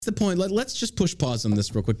the point. Let's just push pause on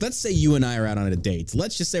this real quick. Let's say you and I are out on a date.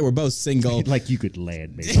 Let's just say we're both single. Like you could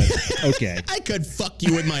land me. But okay. I could fuck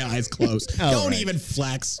you with my eyes closed. Don't even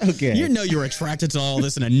flex. Okay. You know you're attracted to all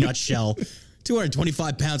this in a nutshell.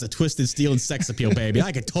 225 pounds of twisted steel and sex appeal, baby.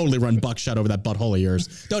 I could totally run buckshot over that butthole of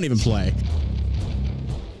yours. Don't even play.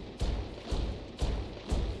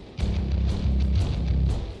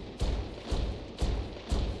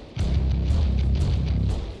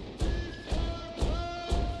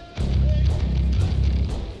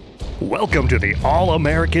 Welcome to the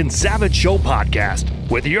All-American Savage Show podcast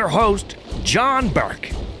with your host, John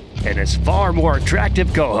Burke, and his far more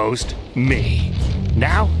attractive co-host, me.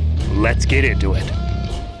 Now, let's get into it.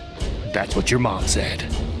 That's what your mom said.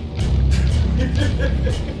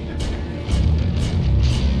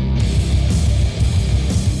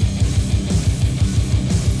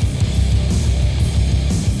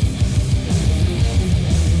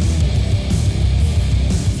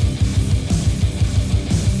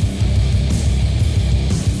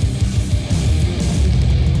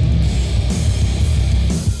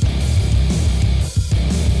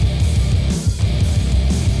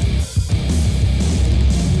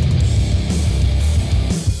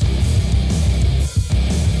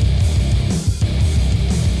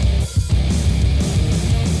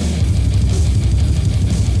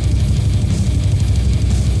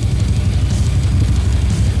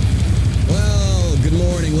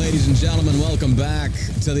 Welcome back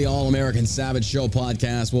to the All-American Savage Show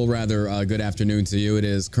podcast. Well, rather, good afternoon to you. It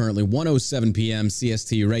is currently 1:07 p.m.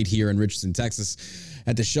 CST right here in Richardson, Texas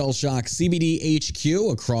at the Shell Shock CBD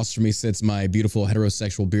HQ. Across from me sits my beautiful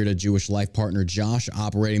heterosexual bearded Jewish life partner, Josh,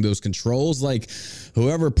 operating those controls like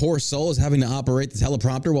whoever poor soul is having to operate the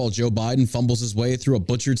teleprompter while Joe Biden fumbles his way through a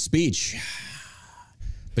butchered speech.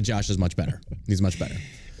 But Josh is much better. He's much better.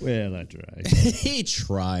 Well, I tried. He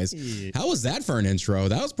tries. How was that for an intro?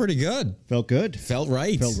 That was pretty good. Felt good. Felt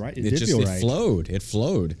right. Felt right. It did feel right. It flowed. It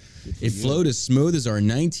flowed as smooth as our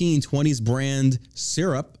 1920s brand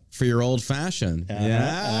syrup for your old fashioned.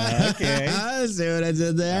 Yeah. Okay. See what I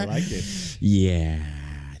did there? I like it. Yeah,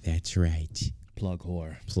 that's right. Plug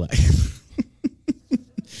whore.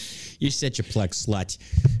 You set your plug, slut.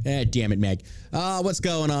 Damn it, Meg. What's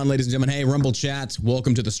going on, ladies and gentlemen? Hey, Rumble Chat,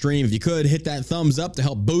 welcome to the stream. If you could, hit that thumbs up to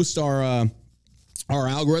help boost our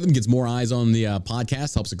algorithm, gets more eyes on the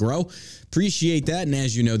podcast, helps it grow. Appreciate that. And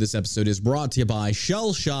as you know, this episode is brought to you by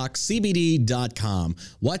ShellShockCBD.com.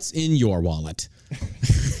 What's in your wallet?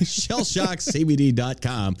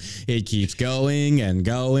 ShellShockCBD.com. It keeps going and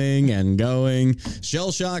going and going.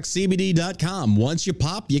 ShellShockCBD.com. Once you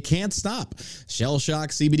pop, you can't stop.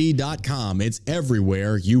 ShellShockCBD.com. It's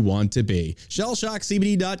everywhere you want to be.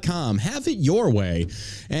 ShellShockCBD.com. Have it your way.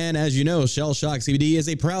 And as you know, Shell Shock CBD is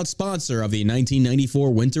a proud sponsor of the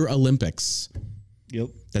 1994 Winter Olympics. Yep.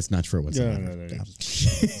 That's not true whatsoever. No.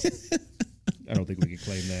 I don't think we can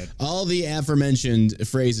claim that. All the aforementioned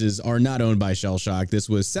phrases are not owned by Shell Shock. This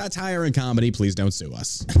was satire and comedy. Please don't sue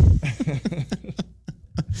us.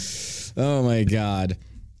 Oh, my God.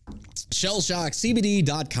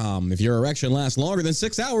 ShellShockCBD.com. If your erection lasts longer than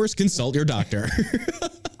 6 hours, consult your doctor.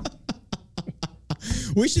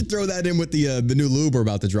 We should throw that in with the new lube we're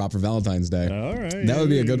about to drop for Valentine's Day. All right. That would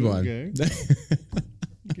be a good one. Okay.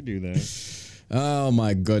 You can do that. Oh,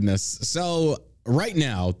 my goodness. So right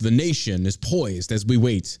now, the nation is poised as we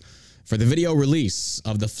wait for the video release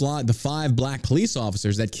of the 5 black police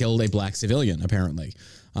officers that killed a black civilian, apparently.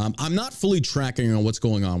 I'm not fully tracking on what's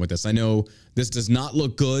going on with this. I know this does not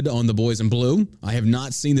look good on the boys in blue. I have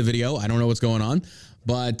not seen the video. I don't know what's going on.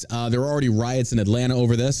 But there are already riots in Atlanta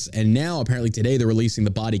over this. And now, apparently today, they're releasing the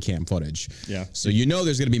body cam footage. Yeah. So you know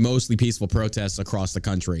there's going to be mostly peaceful protests across the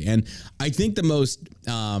country. And I think the most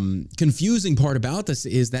confusing part about this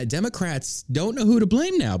is that Democrats don't know who to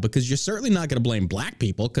blame now, because you're certainly not going to blame black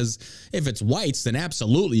people, because if it's whites, then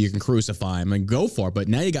absolutely you can crucify them and go for it. But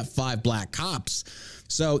now you got 5 black cops.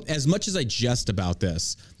 So as much as I jest about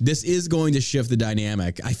this is going to shift the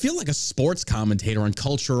dynamic. I feel like a sports commentator on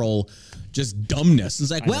cultural just dumbness. It's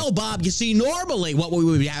like, well, Bob, you see, normally what we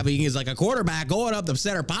would be having is like a quarterback going up the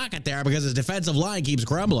center pocket there because his defensive line keeps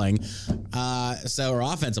crumbling. Or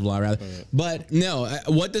offensive line, rather. But no,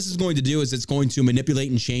 what this is going to do is it's going to manipulate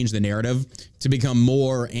and change the narrative to become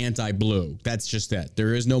more anti-blue. That's just it.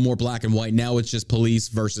 There is no more black and white. Now it's just police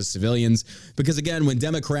versus civilians. Because again, when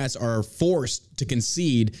Democrats are forced to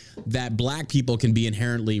concede that black people can be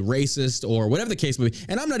inherently racist or whatever the case may be,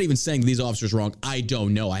 and I'm not even saying these officers are wrong. I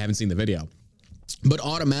don't know. I haven't seen the video. But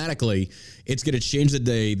automatically, it's going to change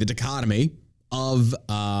the dichotomy of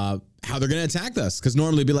how they're going to attack this. Because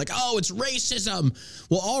normally it'd be like, oh, it's racism.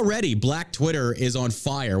 Well, already Black Twitter is on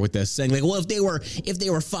fire with this, saying like, well, if they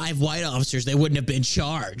were 5 white officers, they wouldn't have been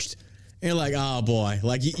charged. And you're like, oh boy,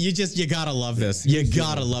 like you gotta love this. You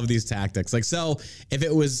gotta love these tactics. Like, so if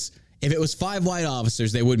it was 5 white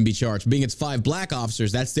officers, they wouldn't be charged. Being it's 5 black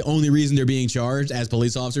officers, that's the only reason they're being charged as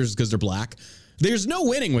police officers is because they're black. There's no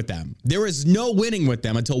winning with them. There is no winning with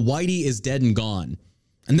them until Whitey is dead and gone.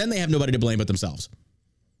 And then they have nobody to blame but themselves.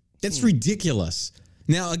 That's ridiculous.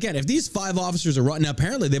 Now, again, if these 5 officers are now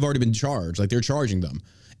apparently they've already been charged, like they're charging them.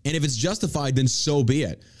 And if it's justified, then so be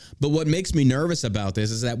it. But what makes me nervous about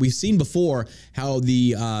this is that we've seen before how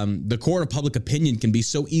the court of public opinion can be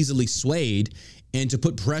so easily swayed, and to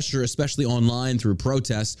put pressure, especially online through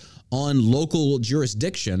protests, on local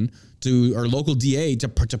jurisdiction or local DA to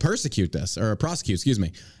prosecute this, or prosecute, excuse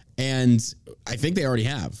me. And I think they already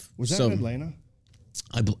have. Was that in Atlanta?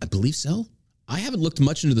 I believe so. I haven't looked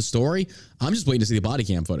much into the story. I'm just waiting to see the body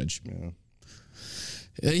cam footage.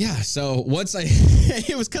 Yeah, so once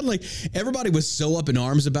it was kind of like everybody was so up in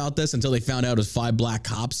arms about this until they found out it was 5 black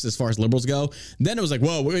cops as far as liberals go. Then it was like,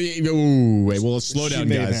 whoa, wait, well, slow down,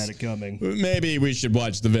 guys. Have had it coming. Maybe we should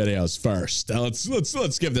watch the videos first.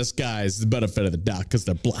 Let's give this guys the benefit of the doubt because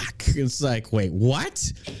they're black. It's like, wait,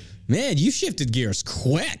 what? Man, you shifted gears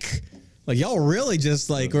quick. Like, y'all really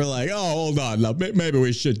just like, we're like, oh, hold on. Now, maybe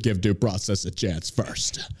we should give due process a chance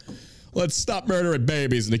first. Let's stop murdering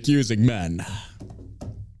babies and accusing men.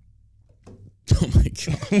 Oh, my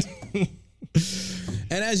God.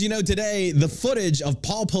 And as you know, today, the footage of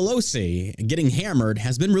Paul Pelosi getting hammered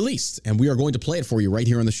has been released, and we are going to play it for you right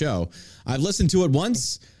here on the show. I've listened to it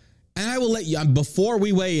once, and I will let you, before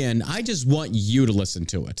we weigh in, I just want you to listen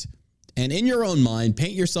to it. And in your own mind,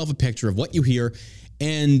 paint yourself a picture of what you hear,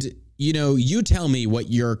 and you tell me what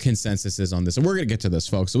your consensus is on this. And we're going to get to this,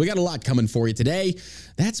 folks. So we got a lot coming for you today.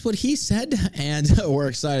 That's what he said. And we're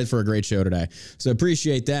excited for a great show today. So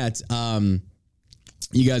appreciate that.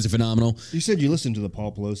 You guys are phenomenal. You said you listened to the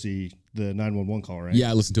Paul Pelosi, the 911 call, right? Yeah,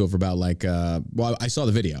 I listened to it for about I saw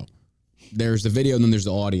the video. There's the video and then there's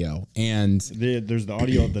the audio. And there's the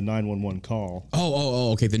audio of the 911 call.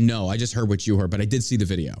 Oh, okay. Then no, I just heard what you heard, but I did see the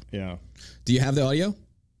video. Yeah. Do you have the audio?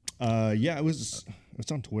 Yeah,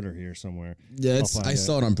 it's on Twitter here somewhere. Yeah, I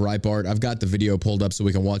saw it on Breitbart. I've got the video pulled up so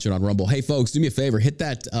we can watch it on Rumble. Hey, folks, do me a favor. Hit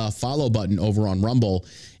that follow button over on Rumble.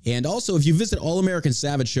 And also, if you visit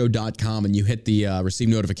allamericans.show.com and you hit the receive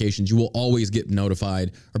notifications, you will always get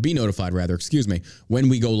notified, or be notified, rather, when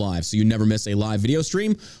we go live. So you never miss a live video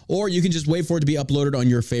stream, or you can just wait for it to be uploaded on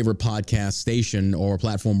your favorite podcast station or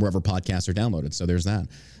platform wherever podcasts are downloaded. So there's that.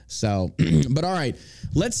 So, but all right,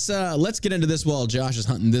 let's get into this while Josh is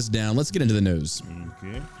hunting this down. Let's get into the news.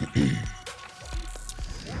 Okay.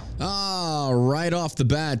 Right off the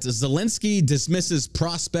bat, Zelensky dismisses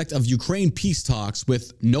prospect of Ukraine peace talks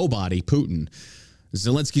with nobody, Putin.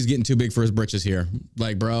 Zelensky's getting too big for his britches here.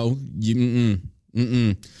 Like, bro, Ukraine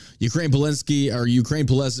President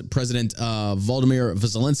Volodymyr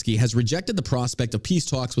Zelensky has rejected the prospect of peace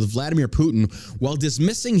talks with Vladimir Putin while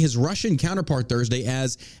dismissing his Russian counterpart Thursday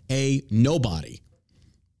as a nobody.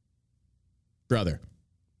 Brother,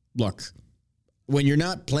 look, when you're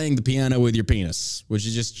not playing the piano with your penis, which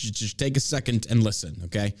is just take a second and listen,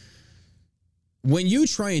 okay? When you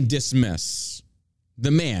try and dismiss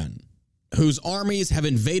the man whose armies have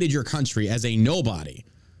invaded your country as a nobody,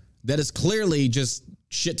 that is clearly just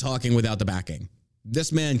shit talking without the backing.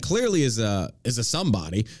 This man clearly is a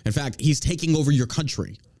somebody. In fact, he's taking over your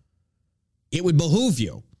country. It would behoove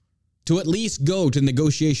you to at least go to the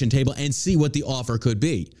negotiation table and see what the offer could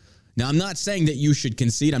be. Now, I'm not saying that you should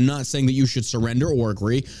concede. I'm not saying that you should surrender or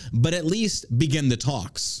agree, but at least begin the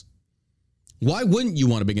talks. Why wouldn't you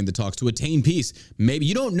want to begin the talks to attain peace? Maybe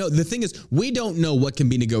you don't know. The thing is, we don't know what can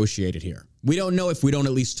be negotiated here. We don't know if we don't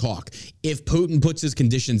at least talk. If Putin puts his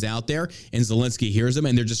conditions out there and Zelensky hears them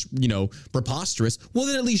and they're just, preposterous, well,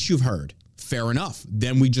 then at least you've heard. Fair enough.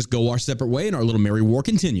 Then we just go our separate way and our little merry war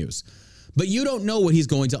continues. But you don't know what he's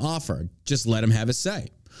going to offer. Just let him have his say.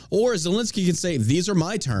 Or Zelensky can say, these are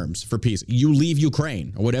my terms for peace. You leave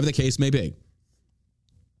Ukraine, or whatever the case may be.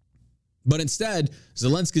 But instead,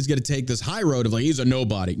 Zelensky's going to take this high road of like, he's a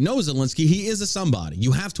nobody. No, Zelensky, he is a somebody.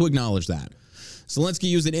 You have to acknowledge that. Zelensky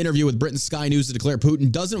used an interview with Britain's Sky News to declare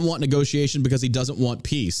Putin doesn't want negotiation because he doesn't want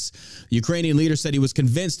peace. The Ukrainian leader said he was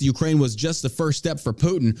convinced Ukraine was just the first step for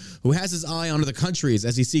Putin, who has his eye on other countries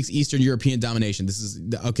as he seeks Eastern European domination. This is,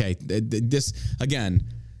 okay, this, again,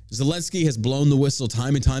 Zelensky has blown the whistle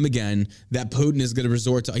time and time again that Putin is going to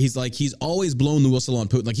resort to. He's always blown the whistle on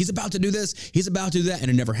Putin. Like, he's about to do this, he's about to do that, and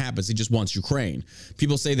it never happens. He just wants Ukraine.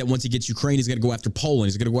 People say that once he gets Ukraine, he's going to go after Poland.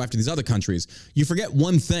 He's going to go after these other countries. You forget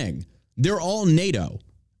one thing. They're all NATO.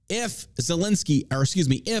 If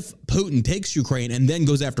Putin takes Ukraine and then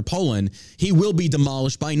goes after Poland, he will be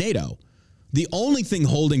demolished by NATO. The only thing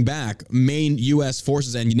holding back main U.S.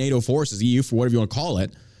 forces and NATO forces, EU for whatever you want to call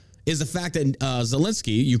it, is the fact that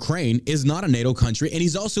Zelensky, Ukraine, is not a NATO country, and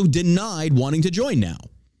he's also denied wanting to join now.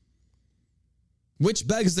 Which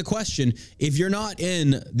begs the question, if you're not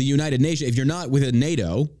in the United Nations, if you're not within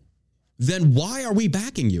NATO, then why are we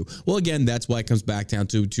backing you? Well, again, that's why it comes back down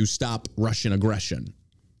to stop Russian aggression.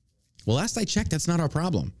 Well, last I checked, that's not our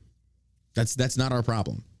problem. That's not our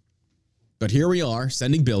problem. But here we are,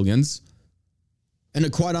 sending billions. And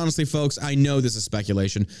quite honestly, folks, I know this is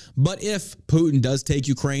speculation, but if Putin does take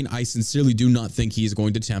Ukraine, I sincerely do not think he's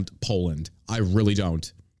going to tempt Poland. I really don't.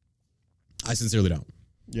 I sincerely don't.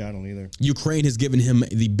 Yeah, I don't either. Ukraine has given him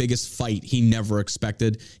the biggest fight he never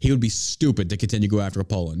expected. He would be stupid to continue to go after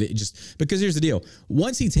Poland. Because here's the deal.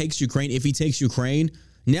 Once he takes Ukraine, if he takes Ukraine,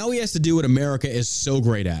 now he has to do what America is so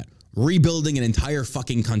great at. Rebuilding an entire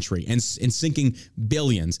fucking country and sinking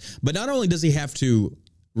billions. But not only does he have to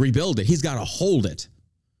rebuild it, he's got to hold it.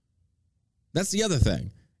 That's the other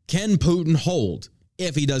thing. Can Putin hold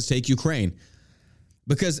if he does take Ukraine?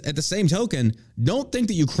 Because at the same token, don't think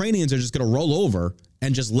that Ukrainians are just going to roll over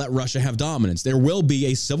and just let Russia have dominance. There will be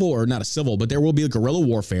a civil, or not a civil, but there will be a guerrilla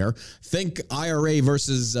warfare. Think IRA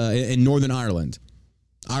versus in Northern Ireland.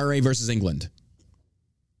 IRA versus England.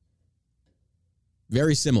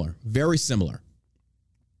 Very similar. Very similar.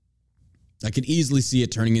 I could easily see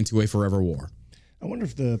it turning into a forever war. I wonder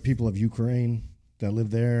if the people of Ukraine that live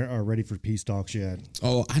there are ready for peace talks yet.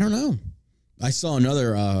 Oh, I don't know. I saw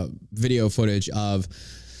another video footage of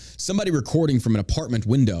somebody recording from an apartment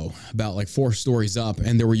window about like 4 stories up,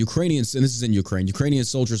 and there were Ukrainians, and this is in Ukraine, Ukrainian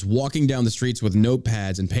soldiers walking down the streets with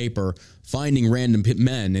notepads and paper, finding random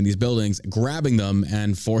men in these buildings, grabbing them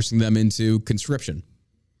and forcing them into conscription.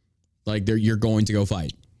 Like you're going to go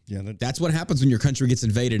fight. Yeah, that's what happens when your country gets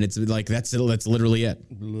invaded. It's like that's literally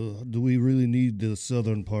it. Do we really need the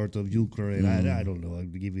southern part of Ukraine? I don't know. I'll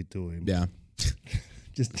give it to him. Yeah,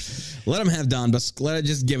 just let him have Donbass.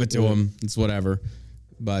 Just give it to him. It's whatever.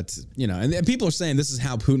 But and people are saying this is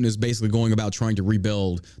how Putin is basically going about trying to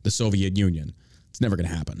rebuild the Soviet Union. It's never going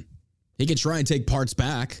to happen. He could try and take parts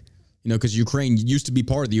back, because Ukraine used to be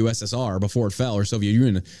part of the USSR before it fell, or Soviet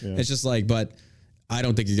Union. Yeah. It's just like, but I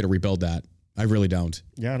don't think he's going to rebuild that. I really don't.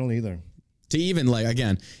 Yeah, I don't either. To even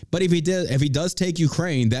but if he does take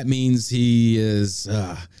Ukraine, that means he is.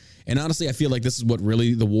 And honestly, I feel like this is what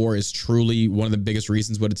really the war is truly one of the biggest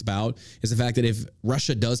reasons what it's about is the fact that if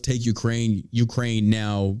Russia does take Ukraine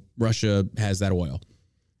now Russia has that oil,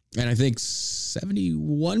 and I think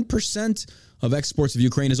 71% of exports of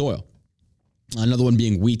Ukraine is oil. Another one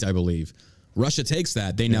being wheat, I believe. Russia takes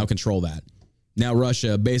that; they now control that. Now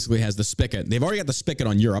Russia basically has the spigot. They've already got the spigot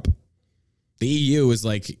on Europe. The EU is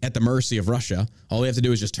like at the mercy of Russia. All they have to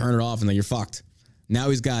do is just turn it off and then you're fucked.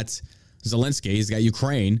 Now he's got Zelensky, he's got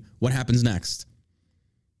Ukraine. What happens next?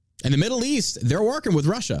 In the Middle East, they're working with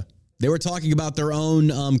Russia. They were talking about their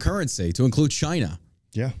own currency to include China.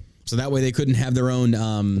 Yeah. So that way they couldn't have their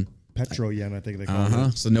own... petro yen, I think they call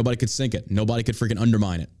it. So nobody could sink it. Nobody could freaking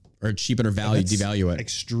undermine it or cheapen or devalue it.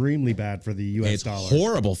 Extremely bad for the U.S. dollar. It's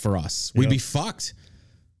horrible for us. We'd be fucked.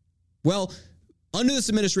 Well, under this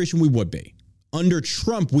administration, we would be. Under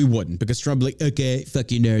Trump, we wouldn't, because Trump would be like, okay, fuck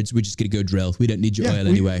you nerds, we're just going to go drill. We don't need your oil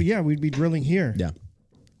anyway. Yeah, we'd be drilling here. Yeah.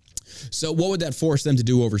 So what would that force them to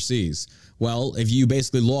do overseas? Well, if you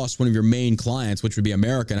basically lost one of your main clients, which would be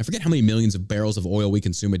America, and I forget how many millions of barrels of oil we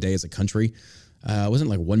consume a day as a country. Wasn't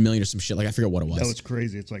like 1 million or some shit. Like, I forget what it was. That was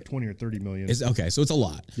crazy. It's like 20 or 30 million. Okay, so it's a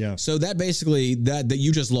lot. Yeah. So that basically, that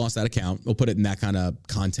you just lost that account. We'll put it in that kind of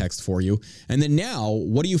context for you. And then now,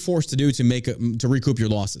 what are you forced to do to recoup your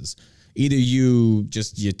losses? Either you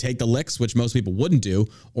take the licks, which most people wouldn't do,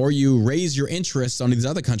 or you raise your interests on these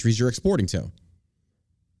other countries you're exporting to.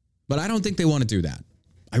 But I don't think they want to do that.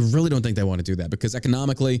 I really don't think they want to do that, because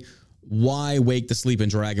economically, why wake the sleeping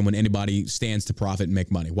dragon when anybody stands to profit and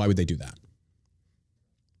make money? Why would they do that?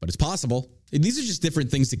 But it's possible. These are just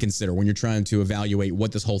different things to consider when you're trying to evaluate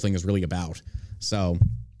what this whole thing is really about. So,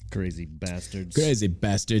 crazy bastards. Crazy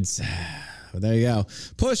bastards. There you go.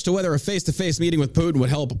 Push to whether a face-to-face meeting with Putin would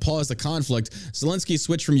help pause the conflict. Zelensky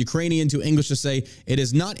switched from Ukrainian to English to say, "It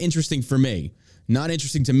is not interesting for me. Not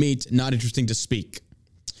interesting to meet. Not interesting to speak."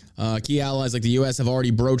 Key allies like the U.S. have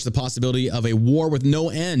already broached the possibility of a war with no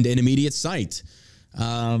end in immediate sight.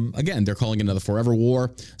 Again, they're calling it another forever war.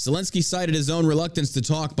 Zelensky cited his own reluctance to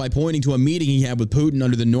talk by pointing to a meeting he had with Putin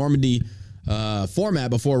under the Normandy format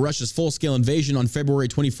before Russia's full-scale invasion on February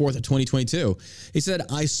 24th of 2022. He said,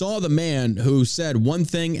 "I saw the man who said one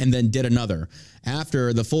thing and then did another.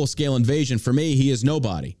 After the full-scale invasion, for me, he is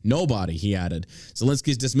nobody." Nobody, he added.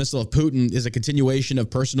 Zelensky's dismissal of Putin is a continuation of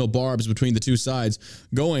personal barbs between the two sides,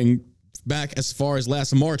 going back as far as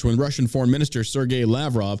last March when Russian Foreign Minister Sergei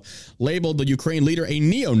Lavrov labeled the Ukraine leader a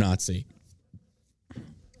neo-Nazi.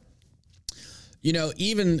 You know,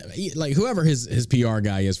 even like whoever his PR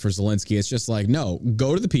guy is for Zelensky, it's just like, no,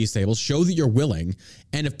 go to the peace table, show that you're willing.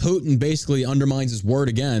 And if Putin basically undermines his word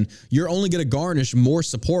again, you're only going to garnish more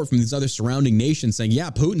support from these other surrounding nations saying, yeah,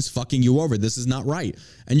 Putin's fucking you over. This is not right.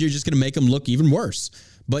 And you're just going to make him look even worse.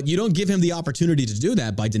 But you don't give him the opportunity to do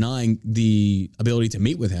that by denying the ability to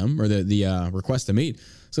meet with him or the request to meet.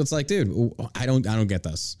 So it's like, dude, I don't get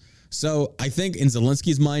this. So I think in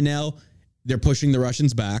Zelensky's mind now, they're pushing the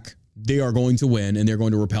Russians back. They are going to win, and they're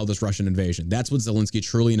going to repel this Russian invasion. That's what Zelensky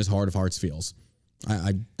truly in his heart of hearts feels.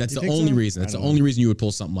 That's the only reason. That's the only reason you would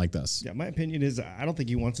pull something like this. Yeah, my opinion is I don't think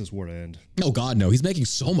he wants this war to end. Oh, God, no. He's making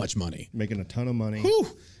so much money. Making a ton of money. Whew.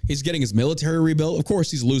 He's getting his military rebuilt. Of course,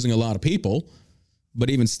 he's losing a lot of people, but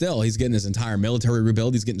even still, he's getting his entire military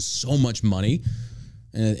rebuilt. He's getting so much money,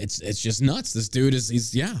 and it's just nuts. This dude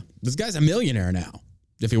this guy's a millionaire now,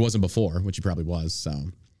 if he wasn't before, which he probably was. So,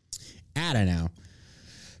 I don't know.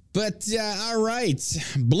 But, all right.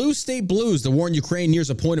 Blue State Blues. The war in Ukraine nears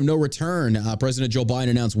a point of no return. President Joe Biden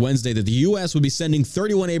announced Wednesday that the U.S. would be sending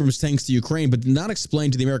 31 Abrams tanks to Ukraine, but did not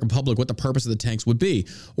explain to the American public what the purpose of the tanks would be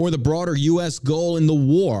or the broader U.S. goal in the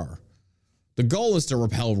war. The goal is to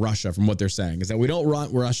repel Russia, from what they're saying, is that we don't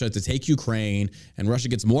want Russia to take Ukraine and Russia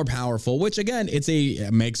gets more powerful, which, again,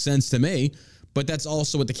 it makes sense to me. But that's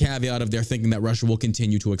also with the caveat of they're thinking that Russia will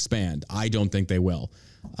continue to expand. I don't think they will.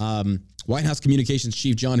 White House Communications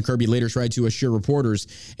Chief John Kirby later tried to assure reporters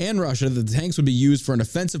and Russia that the tanks would be used for an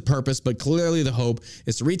offensive purpose, but clearly the hope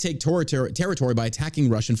is to retake territory by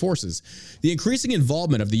attacking Russian forces. The increasing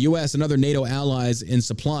involvement of the U.S. and other NATO allies in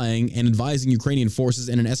supplying and advising Ukrainian forces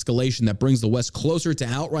in an escalation that brings the West closer to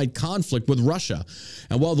outright conflict with Russia.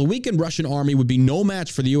 And while the weakened Russian army would be no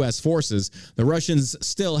match for the U.S. forces, the Russians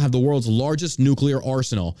still have the world's largest nuclear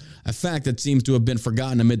arsenal, a fact that seems to have been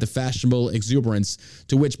forgotten amid the fashionable exuberance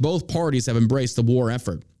to which both parties have embraced the war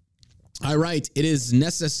effort. I write, it is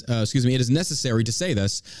necessary to say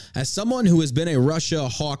this, as someone who has been a Russia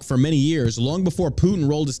hawk for many years, long before Putin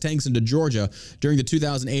rolled his tanks into Georgia during the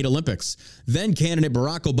 2008 Olympics. Then candidate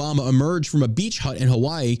Barack Obama emerged from a beach hut in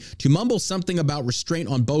Hawaii to mumble something about restraint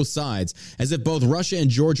on both sides, as if both Russia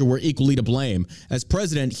and Georgia were equally to blame. As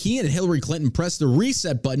president, he and Hillary Clinton pressed the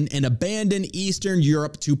reset button and abandoned Eastern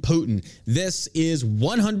Europe to Putin. This is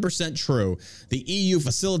 100% true. The EU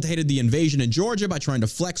facilitated the invasion in Georgia by trying to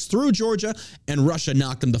flex through Georgia, and Russia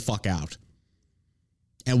knocked them the fuck out.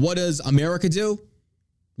 And what does America do?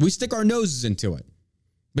 We stick our noses into it.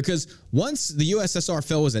 Because once the USSR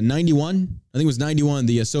fell, was it 91? I think it was 91,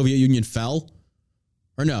 the Soviet Union fell.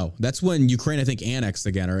 Or no, that's when Ukraine, I think, annexed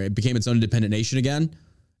again, or it became its own independent nation again.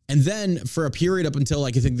 And then for a period up until,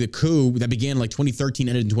 like, I think the coup that began in, like, 2013,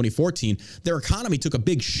 ended in 2014, their economy took a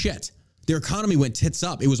big shit. Their economy went tits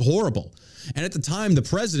up. It was horrible. And at the time, the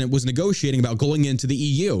president was negotiating about going into the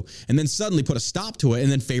EU and then suddenly put a stop to it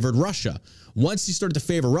and then favored Russia. Once he started to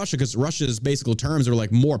favor Russia because Russia's basic terms are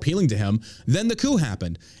like more appealing to him, then the coup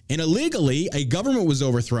happened. And illegally, a government was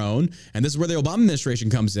overthrown. And this is where the Obama administration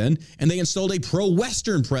comes in. And they installed a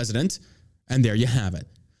pro-Western president. And there you have it.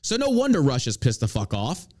 So no wonder Russia's pissed the fuck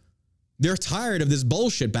off. They're tired of this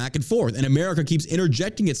bullshit back and forth, and America keeps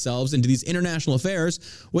interjecting itself into these international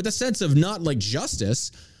affairs with a sense of not like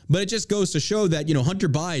justice, but it just goes to show that, you know, Hunter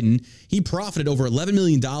Biden, he profited over $11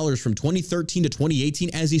 million from 2013 to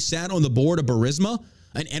 2018 as he sat on the board of Burisma,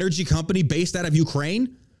 an energy company based out of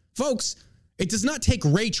Ukraine. Folks, it does not take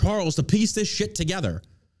Ray Charles to piece this shit together.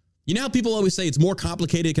 You know how people always say it's more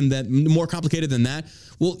complicated than that?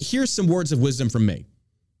 Well, here's some words of wisdom from me.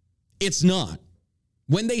 It's not.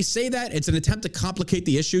 When they say that, it's an attempt to complicate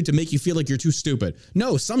the issue to make you feel like you're too stupid.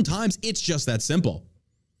 No, sometimes it's just that simple.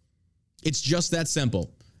 It's just that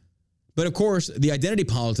simple. But of course, the identity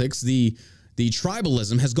politics, the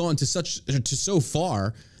tribalism has gone to so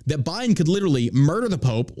far that Biden could literally murder the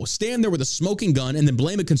Pope, stand there with a smoking gun, and then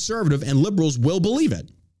blame a conservative, and liberals will believe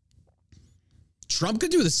it. Trump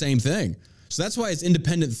could do the same thing. So that's why as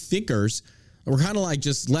independent thinkers, we're kind of like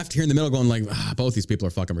just left here in the middle going like, both these people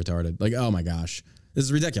are fucking retarded. Like, oh my gosh. This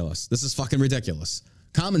is ridiculous. This is fucking ridiculous.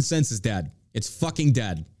 Common sense is dead. It's fucking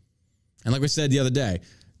dead. And like we said the other day,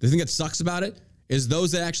 the thing that sucks about it is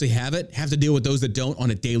those that actually have it have to deal with those that don't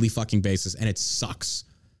on a daily fucking basis, and it sucks.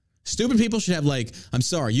 Stupid people should have, like, I'm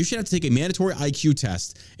sorry, you should have to take a mandatory IQ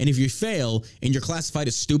test, and if you fail and you're classified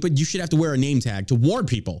as stupid, you should have to wear a name tag to warn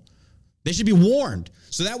people. They should be warned.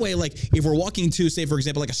 So that way, like, if we're walking to, say, for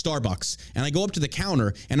example, like a Starbucks, and I go up to the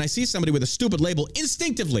counter and I see somebody with a stupid label,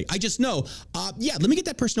 instinctively, I just know, yeah, let me get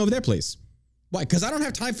that person over there, please. Why? Because I don't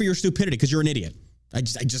have time for your stupidity because you're an idiot. I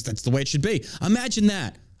just, that's the way it should be. Imagine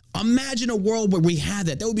that. Imagine a world where we had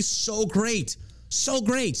that. That would be so great. So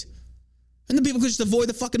great. And then people could just avoid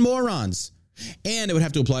the fucking morons. And it would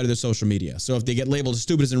have to apply to their social media. So if they get labeled as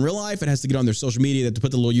stupid as in real life, it has to get on their social media. They have to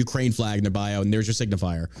put the little Ukraine flag in their bio, and there's your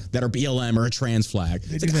signifier. That or BLM or a trans flag.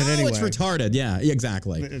 It's like, oh, anyway. It's retarded. Yeah,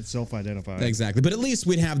 exactly. It's self-identified. Exactly. But at least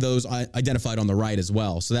we'd have those identified on the right as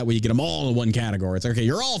well. So that way you get them all in one category. It's like, okay,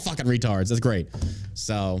 you're all fucking retards. That's great.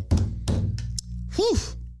 So, whew.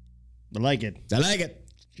 I like it. I like it.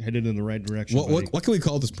 Headed in the right direction. What can we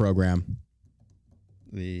call this program?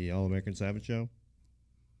 The All-American Savage Show?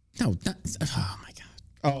 No, oh my God.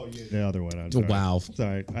 Oh, yeah. The other one. I'm sorry. Wow.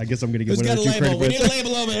 Sorry. I guess I'm going to get one of the two credit. We need a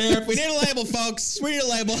label over here. We need a label, folks. We need a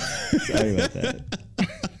label. Sorry about that.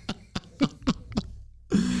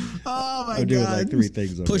 Oh, my God. I'm doing like 3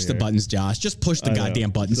 things over Push the buttons, Josh. Just push the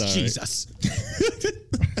goddamn buttons. Sorry. Jesus.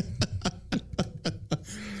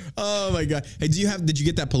 Oh, my God. Hey, did you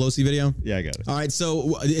get that Pelosi video? Yeah, I got it. All right.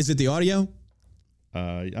 So is it the audio?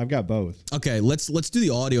 I've got both. Okay, let's do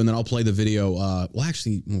the audio and then I'll play the video. Well,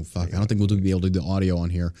 actually, oh, fuck, I don't think we'll be able to do the audio on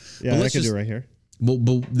here. Yeah, I can do it right here. But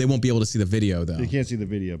they won't be able to see the video though. You can't see the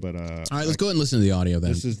video, but all right, let's go ahead and listen to the audio then.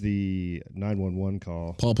 This is the 911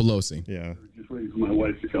 call. Paul Pelosi. Yeah. Just waiting for my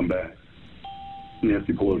wife to come back.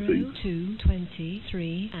 Nancy Pelosi.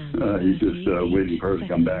 223 and he's just waiting for her to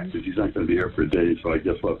come back because she's not going to be here for a day, so I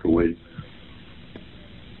guess we'll have to wait.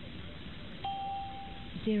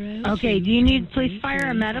 Okay, do you need police, fire,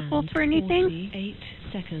 or medical for anything? 8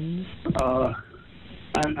 seconds. I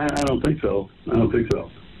don't think so. I don't think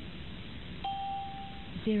so.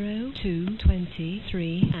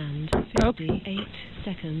 223 and 58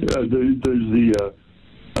 seconds.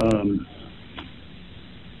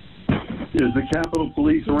 Is the Capitol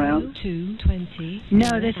Police around? 220.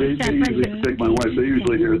 No, this is They usually protect my wife. They're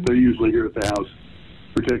usually here at the house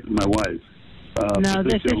protecting my wife. No,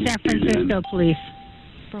 this is San Francisco Police.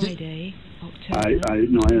 Friday, October. I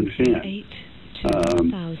understand. 8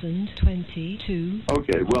 2022.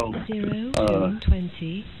 Okay, well.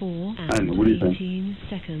 0224 and what do you 18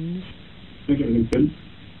 seconds.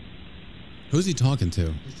 Who's he talking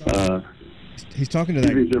to? He's talking to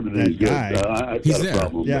that guy. He's there.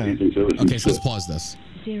 Problem, yeah. Okay, so let's pause this.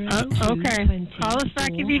 Okay. Call us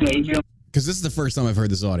back if you need to. Because this is the first time I've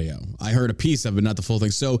heard this audio. I heard a piece of it, not the full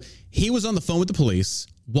thing. So he was on the phone with the police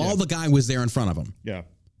while the guy was there in front of him. Yeah.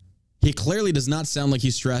 He clearly does not sound like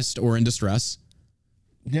he's stressed or in distress.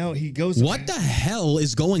 No, he goes. What the hell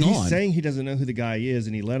is going on? He's saying he doesn't know who the guy is,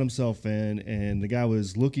 and he let himself in, and the guy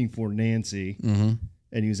was looking for Nancy, and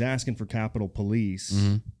he was asking for Capitol Police,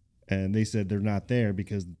 and they said they're not there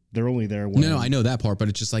because they're only there when... No, I know that part, but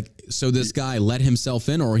it's just like, so this guy let himself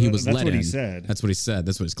in, or he was let in? That's what he said. That's what he said.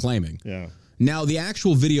 That's what he's claiming. Yeah. Now, the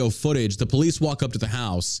actual video footage, the police walk up to the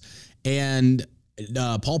house, and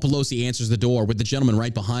Paul Pelosi answers the door with the gentleman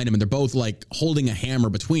right behind him, and they're both like holding a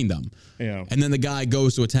hammer between them. Yeah. And then the guy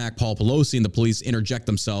goes to attack Paul Pelosi, and the police interject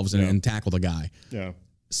themselves and tackle the guy. Yeah.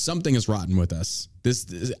 Something is rotten with us.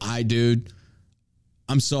 Dude,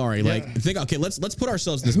 I'm sorry. Like, okay, let's put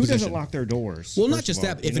ourselves in this position. Who doesn't lock their doors? Well, not just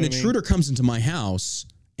that. If an intruder comes into my house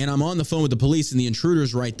and I'm on the phone with the police and the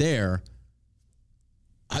intruder's right there,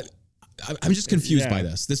 I'm just confused by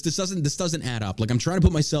this. This doesn't add up. Like, I'm trying to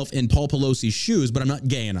put myself in Paul Pelosi's shoes, but I'm not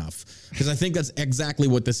gay enough because I think that's exactly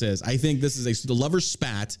what this is. I think this is the lover's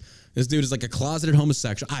spat. This dude is like a closeted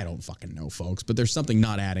homosexual. I don't fucking know, folks, but there's something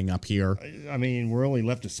not adding up here. I mean, we're only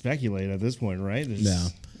left to speculate at this point, right? Yeah.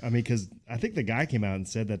 I mean, because I think the guy came out and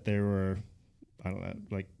said that there were, I don't know,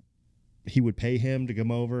 like he would pay him to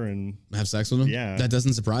come over and have sex with him. Yeah, that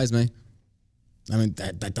doesn't surprise me. I mean,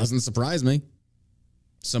 that doesn't surprise me.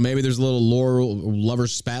 So maybe there's a little lover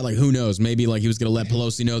spat. Like, who knows? Maybe like he was going to let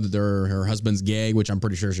Pelosi know that her husband's gay, which I'm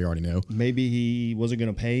pretty sure she already knew. Maybe he wasn't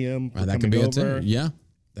going to pay him. For that could be it too. Yeah,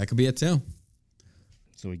 that could be it too.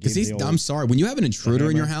 So because I'm sorry, when you have an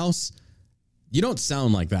intruder in your house, you don't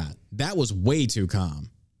sound like that. That was way too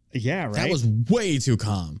calm. Yeah, right. That was way too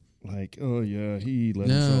calm. Like, oh yeah, he let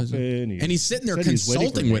himself in, and he's sitting there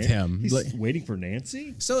consulting with him. He's waiting for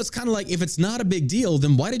Nancy. So it's kind of like, if it's not a big deal,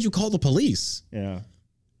 then why did you call the police? Yeah.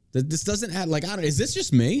 This doesn't add, like, I don't, is this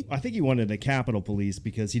just me? I think he wanted the Capitol Police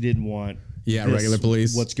because he didn't want regular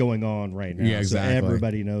police. What's going on right now. Yeah, exactly. So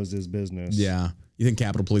everybody knows his business. Yeah. You think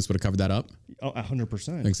Capitol Police would have covered that up? Oh,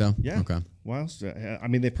 100%. Think so? Yeah. Okay. Well, I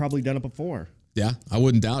mean, they've probably done it before. Yeah, I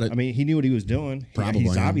wouldn't doubt it. I mean, he knew what he was doing. Probably.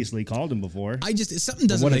 He's obviously called him before. Something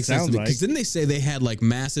doesn't make sense to me. Like. Because didn't they say they had like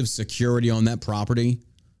massive security on that property?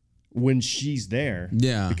 When she's there.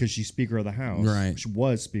 Yeah. Because she's Speaker of the House. Right. She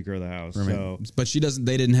was Speaker of the House. Right. So. But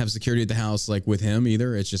they didn't have security at the house like with him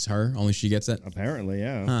either. It's just her. Only she gets it. Apparently,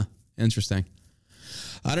 yeah. Huh. Interesting.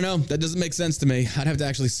 I don't know. That doesn't make sense to me. I'd have to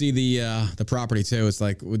actually see the property too. It's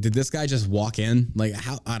like, did this guy just walk in? Like,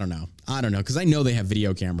 how? I don't know. Because I know they have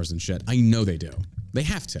video cameras and shit. I know they do. They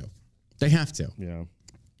have to. Yeah.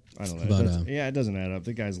 I don't know. But, it doesn't add up.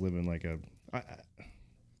 The guy's living like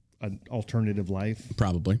an alternative life.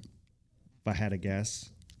 Probably. If I had to guess.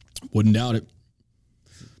 Wouldn't doubt it.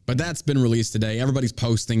 But that's been released today. Everybody's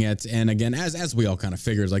posting it. And again, as we all kind of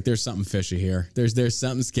figures, like there's something fishy here. There's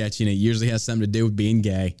something sketchy, and it usually has something to do with being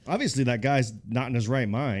gay. Obviously, that guy's not in his right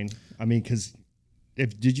mind. I mean, because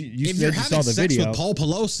if you're saw having the sex video with Paul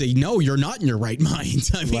Pelosi, no, you're not in your right mind.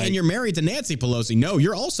 I mean, and you're married to Nancy Pelosi. No,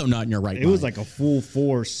 you're also not in your right mind. It was like a full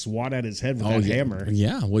force swat at his head with that hammer.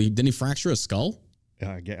 Yeah. Well, didn't he fracture his skull?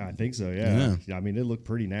 I think so, yeah. I mean, it looked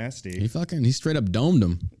pretty nasty. He straight up domed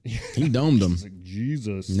him. He domed him. Like,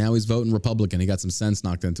 Jesus. Now he's voting Republican. He got some sense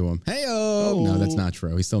knocked into him. Hey-oh! No, that's not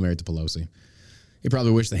true. He's still married to Pelosi. He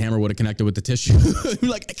probably wished the hammer would have connected with the tissue.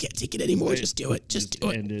 Like, I can't take it anymore. Just do it. Just do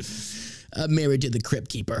it. I'm married to the crypt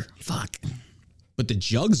keeper. Fuck. But the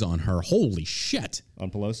jugs on her, holy shit. On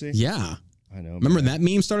Pelosi? Yeah. I know. Remember that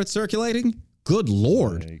meme started circulating? Good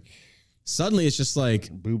Lord. Like, suddenly it's just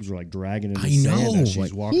like... boobs were like dragging in the sand as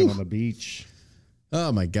she's walking on the beach.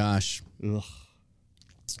 Oh my gosh. Ugh.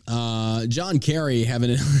 John Kerry having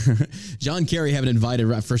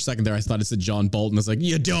invited for a second there. I thought it said John Bolton. It's like,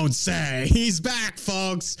 you don't say. He's back,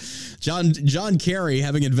 folks. John Kerry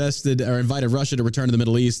having invited Russia to return to the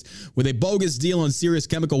Middle East with a bogus deal on serious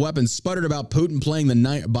chemical weapons, sputtered about Putin playing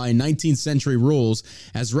by 19th century rules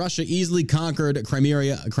as Russia easily conquered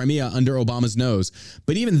Crimea under Obama's nose.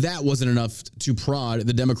 But even that wasn't enough to prod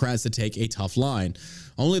the Democrats to take a tough line.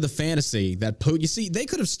 Only the fantasy that Putin... You see, they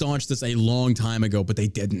could have staunched this a long time ago, but they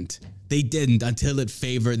didn't. They didn't until it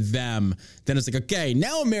favored them. Then it's like, okay,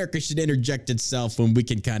 now America should interject itself when we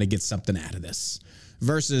can kind of get something out of this.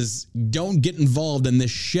 Versus, don't get involved in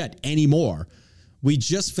this shit anymore. We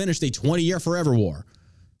just finished a 20-year forever war.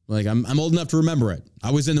 Like, I'm old enough to remember it.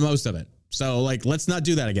 I was in the most of it. So, like, let's not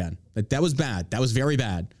do that again. Like, that was bad. That was very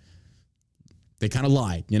bad. They kind of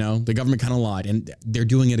lied, the government kind of lied, and they're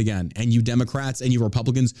doing it again. And you Democrats and you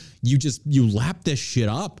Republicans, you lap this shit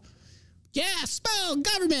up. Yeah, small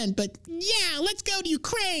government, but yeah, let's go to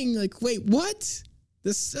Ukraine. Like, wait, what?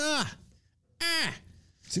 This,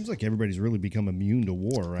 Seems like everybody's really become immune to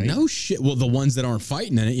war, right? No shit. Well, the ones that aren't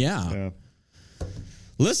fighting in it, yeah.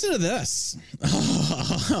 Listen to this.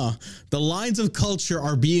 The lines of culture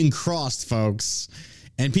are being crossed, folks.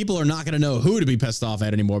 And people are not going to know who to be pissed off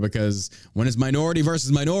at anymore, because when it's minority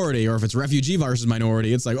versus minority, or if it's refugee versus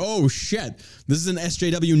minority, it's like, oh shit, this is an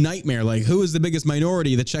SJW nightmare. Like, who is the biggest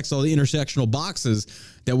minority that checks all the intersectional boxes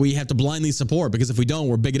that we have to blindly support? Because if we don't,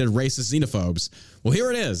 we're bigoted, racist, xenophobes. Well,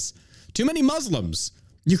 here it is. Too many Muslims.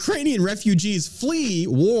 Ukrainian refugees flee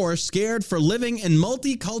war scared for living in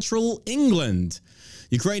multicultural England.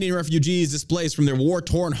 Ukrainian refugees displaced from their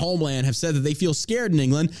war-torn homeland have said that they feel scared in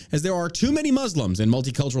England as there are too many Muslims in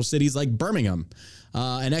multicultural cities like Birmingham.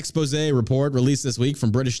 An expose report released this week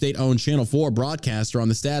from British state-owned Channel 4 broadcaster on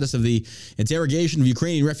the status of the interrogation of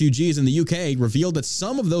Ukrainian refugees in the UK revealed that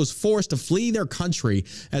some of those forced to flee their country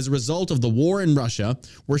as a result of the war in Russia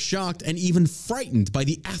were shocked and even frightened by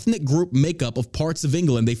the ethnic group makeup of parts of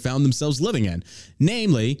England they found themselves living in,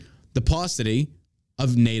 namely the paucity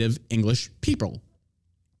of native English people.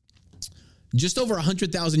 Just over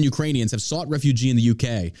 100,000 Ukrainians have sought refuge in the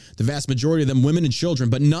UK, the vast majority of them women and children,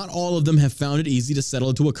 but not all of them have found it easy to settle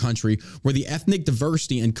into a country where the ethnic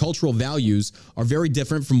diversity and cultural values are very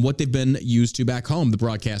different from what they've been used to back home, the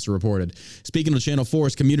broadcaster reported. Speaking to Channel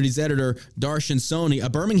 4's communities editor Darshan Soni, a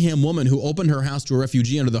Birmingham woman who opened her house to a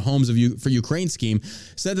refugee under the Homes for Ukraine scheme,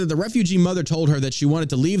 said that the refugee mother told her that she wanted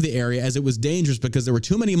to leave the area as it was dangerous because there were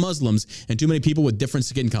too many Muslims and too many people with different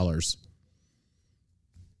skin colors.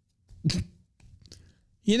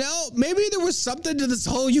 Maybe there was something to this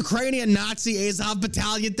whole Ukrainian Nazi Azov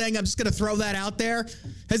battalion thing. I'm just going to throw that out there.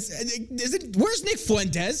 Where's Nick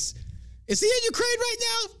Fuentes? Is he in Ukraine right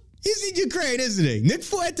now? He's in Ukraine, isn't he? Nick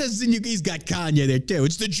Fuentes is in Ukraine. He's got Kanye there, too.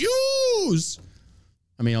 It's the Jews.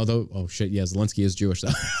 I mean, although, oh, shit, yeah, Zelensky is Jewish,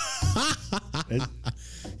 though.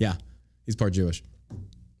 Yeah, he's part Jewish.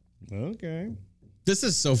 Okay. This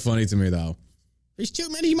is so funny to me, though. There's too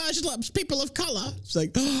many Muslims, people of color. It's like,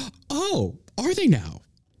 oh, are they now?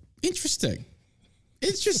 Interesting.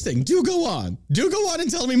 Do go on. Do go on and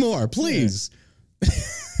tell me more, please.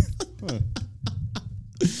 Yeah.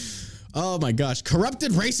 Oh, my gosh.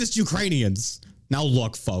 Corrupted, racist Ukrainians. Now,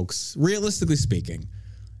 look, folks, realistically speaking,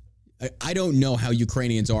 I don't know how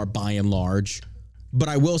Ukrainians are by and large, but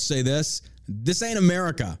I will say this. This ain't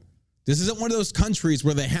America. This isn't one of those countries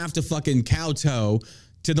where they have to fucking kowtow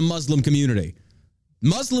to the Muslim community.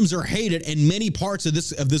 Muslims are hated in many parts of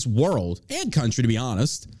this world and country, to be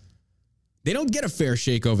honest. They don't get a fair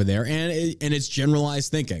shake over there, and it's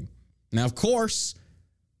generalized thinking. Now, of course,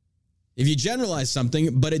 if you generalize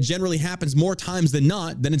something, but it generally happens more times than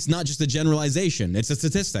not, then it's not just a generalization. It's a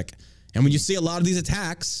statistic. And when you see a lot of these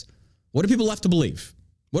attacks, what are people left to believe?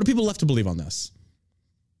 What are people left to believe on this?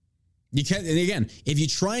 You can't, and again, if you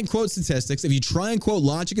try and quote statistics, if you try and quote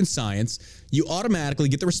logic and science, you automatically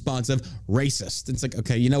get the response of racist. It's like,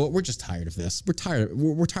 okay, you know what? We're just tired of this. We're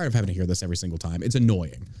tired of having to hear this every single time. It's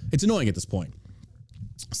annoying. It's annoying at this point.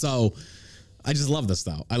 So I just love this,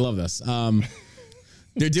 though. I love this.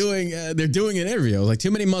 They're doing an interview. Like,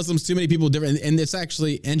 too many Muslims, too many people different. And it's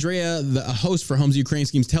actually Andrea, the host for Home's Ukraine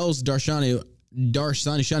Schemes, tells Darshani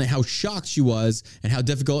how shocked she was and how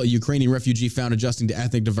difficult a Ukrainian refugee found adjusting to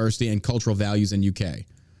ethnic diversity and cultural values in UK.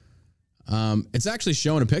 It's actually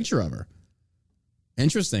showing a picture of her.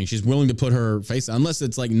 Interesting. She's willing to put her face, unless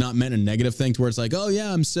it's like not meant a negative thing to where it's like, oh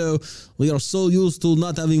yeah, we are so used to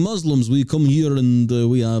not having Muslims. We come here and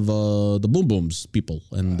we have the boom booms people,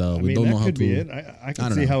 and we don't know how to. That could be it. I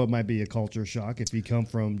can see how it might be a culture shock if you come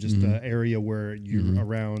from just an area where you're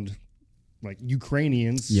around like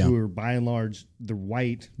Ukrainians who are by and large they're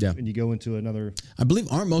white, and you go into another. I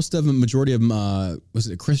believe aren't most of them, majority of them, was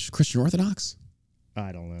it Christian Orthodox?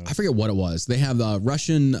 I don't know. I forget what it was. They have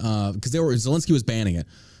Russian, because Zelensky was banning it.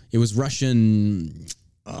 It was Russian.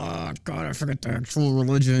 Oh God, I forget the actual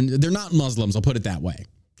religion. They're not Muslims. I'll put it that way.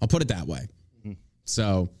 Mm-hmm.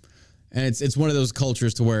 So, and it's one of those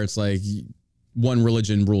cultures to where it's like one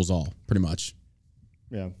religion rules all, pretty much.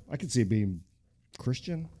 Yeah, I could see it being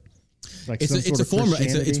Christian. Like it's a form.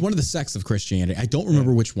 It's one of the sects of Christianity. I don't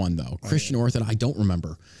remember which one though. Christian Orthodox. I don't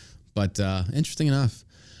remember, but interesting enough.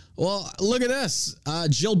 Well, look at this.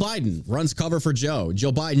 Jill Biden runs cover for Joe.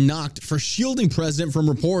 Jill Biden knocked for shielding president from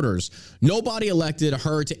reporters. Nobody elected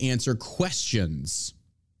her to answer questions.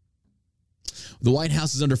 The White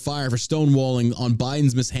House is under fire for stonewalling on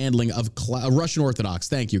Biden's mishandling of Russian Orthodox.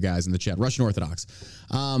 Thank you, guys, in the chat. Russian Orthodox.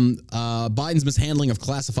 Biden's mishandling of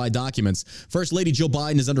classified documents. First Lady Jill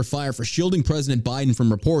Biden is under fire for shielding President Biden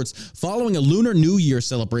from reports following a Lunar New Year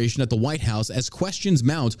celebration at the White House as questions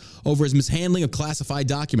mount over his mishandling of classified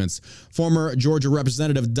documents. Former Georgia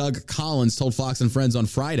Representative Doug Collins told Fox and Friends on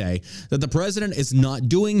Friday that the president is not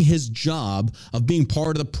doing his job of being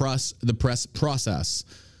part of the press process.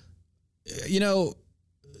 You know,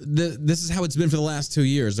 this is how it's been for the last 2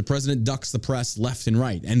 years. The president ducks the press left and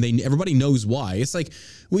right, and everybody knows why. It's like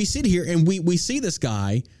we sit here and we see this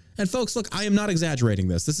guy, and folks, look, I am not exaggerating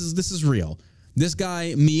this. This is real. This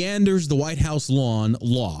guy meanders the White House lawn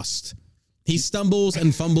lost. He stumbles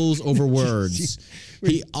and fumbles over words.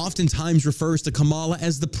 He oftentimes refers to Kamala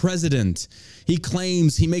as the president. He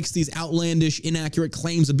makes these outlandish, inaccurate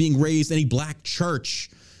claims of being raised in a black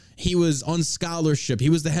church. He was on scholarship.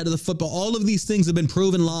 He was the head of the football. All of these things have been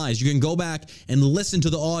proven lies. You can go back and listen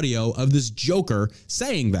to the audio of this joker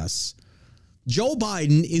saying this. Joe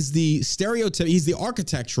Biden is the stereotype. He's the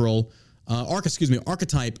archetype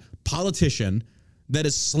politician that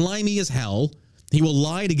is slimy as hell. He will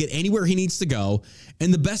lie to get anywhere he needs to go.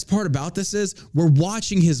 And the best part about this is we're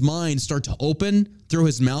watching his mind start to open through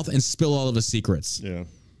his mouth and spill all of his secrets. Yeah.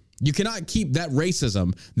 You cannot keep that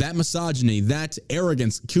racism, that misogyny, that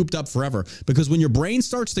arrogance cooped up forever, because when your brain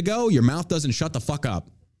starts to go, your mouth doesn't shut the fuck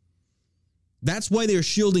up. That's why they're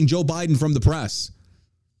shielding Joe Biden from the press.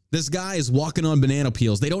 This guy is walking on banana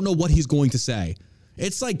peels. They don't know what he's going to say.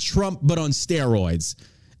 It's like Trump, but on steroids.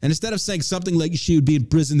 And instead of saying something like she would be in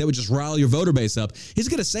prison that would just rile your voter base up, he's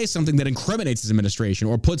going to say something that incriminates his administration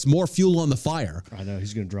or puts more fuel on the fire. I know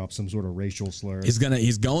he's going to drop some sort of racial slur. He's going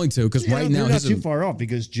to because right now he's not too far off,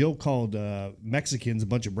 because Jill called Mexicans a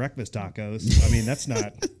bunch of breakfast tacos. I mean, that's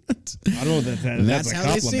not. I don't know that's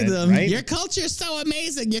how they see them. Right? Your culture is so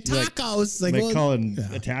amazing. Your tacos, like calling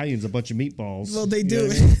Italians a bunch of meatballs. Well, they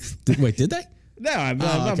do. Wait, did they? No, I'm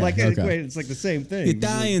like, wait, it's like the same thing. The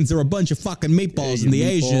Italians are a bunch of fucking meatballs, and the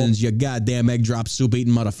Asians, you goddamn egg drop soup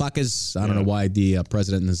eating motherfuckers. I don't know why the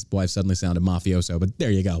president and his wife suddenly sounded mafioso, but there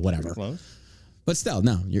you go, whatever. Close. But still,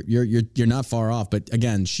 no, you're not far off. But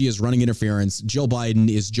again, she is running interference. Joe Biden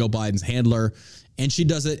is Joe Biden's handler, and she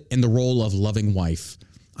does it in the role of loving wife.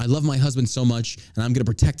 I love my husband so much, and I'm going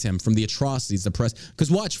to protect him from the atrocities the press. Because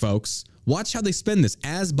watch, folks. Watch how they spin this.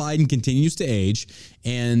 As Biden continues to age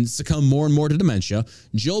and succumb more and more to dementia,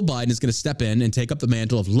 Joe Biden is going to step in and take up the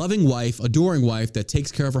mantle of loving wife, adoring wife that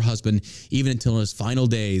takes care of her husband even until his final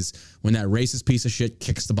days when that racist piece of shit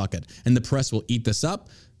kicks the bucket. And the press will eat this up,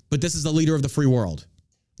 but this is the leader of the free world.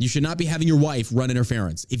 You should not be having your wife run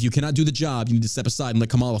interference. If you cannot do the job, you need to step aside and let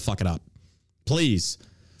Kamala fuck it up. Please.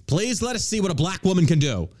 Please let us see what a black woman can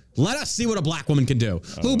do. Let us see what a black woman can do.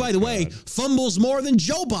 Who, by the way, fumbles more than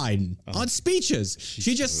Joe Biden on speeches.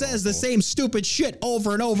 She just says the same stupid shit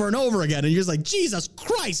over and over and over again. And you're just like, Jesus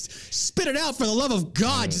Christ, spit it out for the love of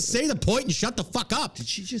God. Just say the point and shut the fuck up. Did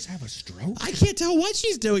she just have a stroke? I can't tell what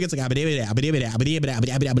she's doing. It's like,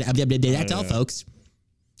 that's all, folks.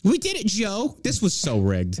 We did it, Joe. This was so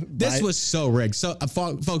rigged. This was so rigged. So,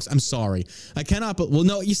 folks, I'm sorry. I cannot, but, well,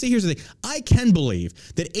 no, you see, here's the thing. I can believe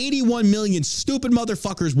that 81 million stupid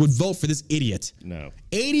motherfuckers would vote for this idiot. No.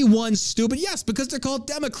 81 stupid, yes, because they're called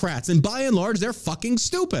Democrats, and by and large, they're fucking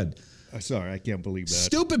stupid. Sorry, I can't believe that.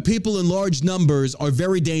 Stupid people in large numbers are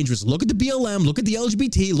very dangerous. Look at the BLM, look at the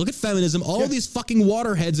LGBT, look at feminism, all these fucking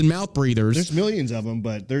waterheads and mouth breathers. There's millions of them,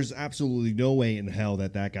 but there's absolutely no way in hell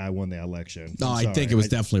that guy won the election. No, I think it was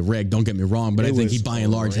definitely rigged. Don't get me wrong, but I think he by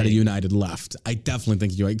and large had a united left. I definitely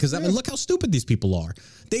think you're right. Because, I mean, look how stupid these people are.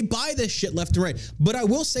 They buy this shit left and right. But I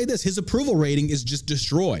will say this, his approval rating is just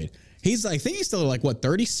destroyed. I think he's still like, what,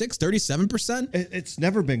 36, 37%? It's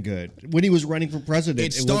never been good. When he was running for president.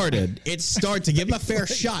 It started to give him a fair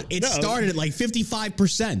shot. It started at like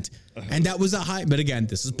 55%. And that was a high. But again,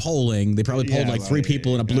 this is polling. They probably polled like 3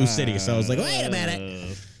 people in a blue city. So I was like, wait a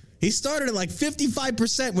minute. He started at like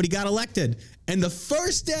 55% when he got elected. And the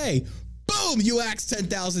first day, boom, you axed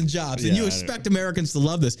 10,000 jobs. And you expect Americans to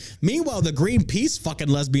love this. Meanwhile, the Greenpeace fucking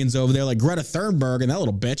lesbians over there, like Greta Thunberg and that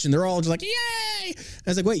little bitch, and they're all just like, yay! I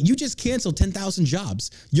was like, wait, you just canceled 10,000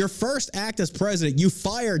 jobs. Your first act as president, you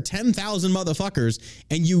fired 10,000 motherfuckers,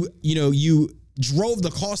 and you drove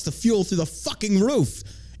the cost of fuel through the fucking roof.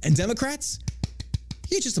 And Democrats,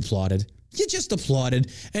 you just applauded. You just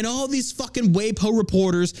applauded. And all these fucking WAPO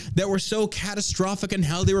reporters that were so catastrophic in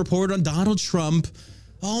how they reported on Donald Trump.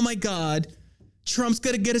 Oh my God, Trump's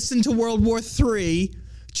going to get us into World War III.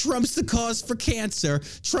 Trump's the cause for cancer.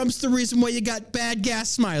 Trump's the reason why you got bad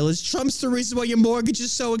gas mileage. Trump's the reason why your mortgage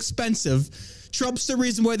is so expensive. Trump's the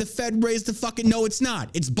reason why the Fed raised the fucking... No, it's not.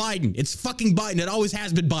 It's Biden. It's fucking Biden. It always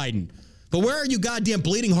has been Biden. But where are you goddamn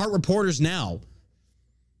bleeding heart reporters now?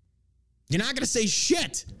 You're not going to say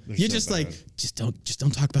shit. You're so just bad. Like, just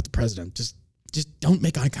don't talk about the president. Just don't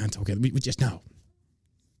make eye contact. Okay, we just know.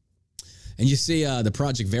 And you see the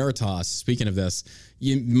Project Veritas, speaking of this,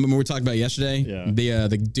 remember we were talking about yesterday? Yeah.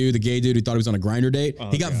 The gay dude who thought he was on a Grindr date?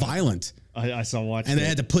 He got violent. I saw watching. And they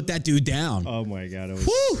had to put that dude down. Oh my God. It was...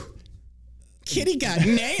 Whew! Kitty got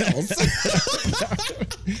nails.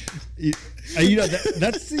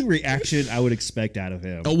 That's the reaction I would expect out of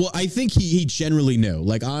him. Oh, well, I think he generally knew.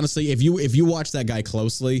 Like, honestly, if you watch that guy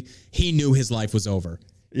closely, he knew his life was over.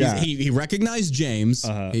 Yeah, he recognized James,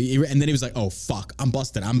 and then he was like, "Oh fuck, I'm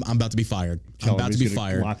busted. I'm about to be fired. I'm about to be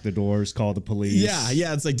fired. Lock the doors, call the police."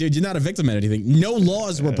 Yeah. It's like, dude, you're not a victim of anything. No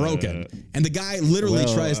laws were broken, and the guy literally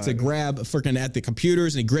tries to grab freaking at the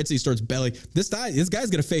computers, and he grits. He starts belly. This guy's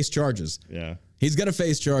gonna face charges. Yeah. He's going to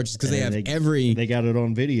face charges because they got it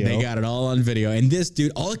on video. They got it all on video. And this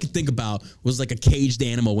dude, all I could think about was like a caged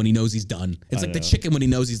animal when he knows he's done. It's like the chicken when he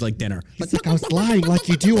knows he's like dinner. He's like, I was lying like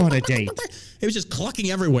you do on a date. It was just clucking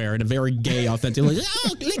everywhere in a very gay, authentic way.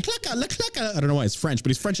 Oh, le cluck, le cluck. I don't know why it's French, but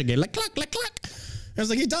he's French again. Le cluck, le cluck. I was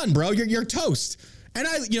like, you're done, bro. You're toast. And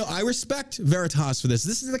I respect Veritas for this.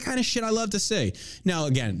 This is the kind of shit I love to see. Now,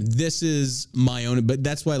 again, this is my own, but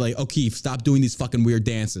that's why, like, O'Keefe, stop doing these fucking weird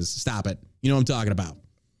dances. Stop it. You know what I'm talking about.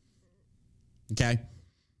 Okay?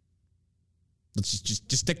 Let's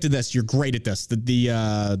just stick to this. You're great at this.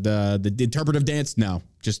 The interpretive dance, no.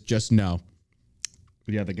 Just no.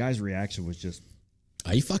 But yeah, the guy's reaction was just...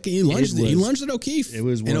 He lunged at O'Keefe. It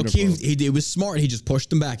was wonderful. And O'Keefe, he was smart. He just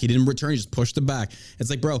pushed him back. He didn't return. He just pushed him back. It's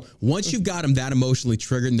like, bro, once you've got him that emotionally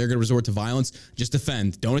triggered and they're going to resort to violence, just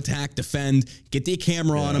defend. Don't attack. Defend. Get the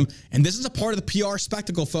camera on him. And this is a part of the PR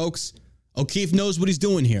spectacle, folks. O'Keefe knows what he's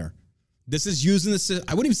doing here. This is using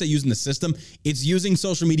I wouldn't even say using the system. It's using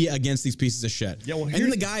social media against these pieces of shit. Yeah, well, and then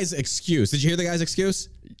the guy's excuse. Did you hear the guy's excuse?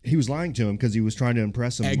 he was lying to him because he was trying to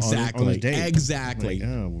impress him on his date. Exactly. Like,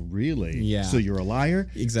 oh, really? Yeah. So you're a liar?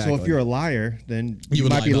 Exactly. So if you're a liar, then you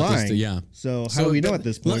would might lie be about this lying. too, yeah. So how do we know at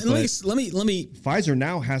this point? Let me. Pfizer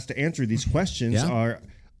now has to answer these questions. Yeah.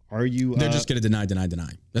 Are you? They're just going to deny.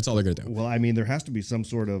 That's all they're going to do. Well, I mean, there has to be some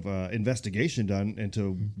sort of investigation done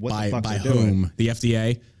into what the fuck by they're whom? doing. The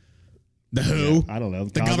FDA. The who? Yeah, I don't know.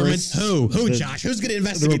 The government? Who, Josh? Who's going to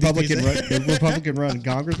investigate the Republican-run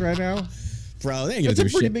Congress right now? Bro, they ain't gonna do shit.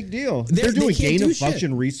 That's a pretty big deal. They're doing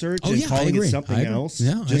gain-of-function research and calling it something else.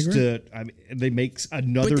 Yeah, just to, I mean, they make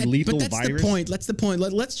another lethal virus. That's the point.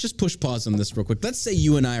 Let's just push pause on this real quick. Let's say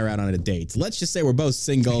you and I are out on a date. Let's just say we're both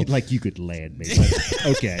single. Like you could land me. But,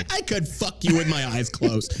 okay. I could fuck you with my eyes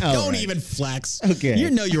closed. Don't even flex. Okay.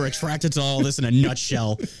 You know you're attracted to all this in a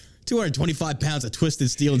nutshell. 225 pounds of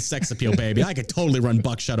twisted steel and sex appeal, baby. I could totally run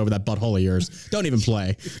buckshot over that butthole of yours. Don't even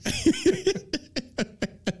play.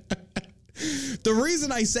 The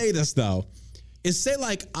reason I say this, though, is say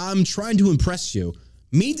like I'm trying to impress you.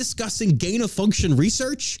 Me discussing gain-of-function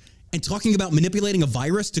research and talking about manipulating a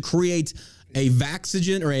virus to create a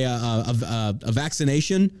vaccine or a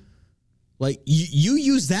vaccination. Like you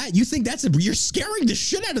use that, you think you're scaring the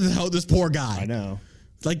shit out of this poor guy. I know.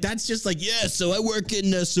 Like that's just like, yeah. So I work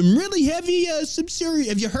in some really heavy, some serious.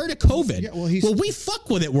 Have you heard of COVID? Yeah, well, we fuck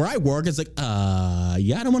with it where I work. It's like,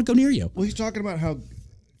 yeah, I don't want to go near you. Well, he's talking about how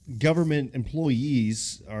government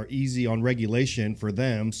employees are easy on regulation for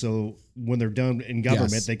them. So when they're done in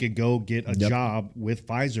government, they could go get a job with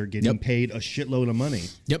Pfizer, getting paid a shitload of money.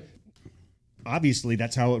 Yep. Apply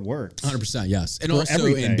that's how it works. 100%, yes. And for also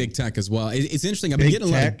everything. in big tech as well. It's interesting. I've been getting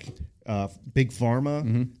tech, big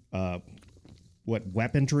pharma,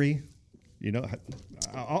 weaponry,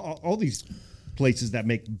 all these places that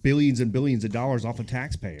make billions and billions of dollars off of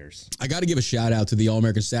taxpayers. I got to give a shout out to the All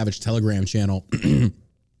American Savage Telegram channel.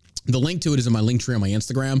 The link to it is in my link tree on my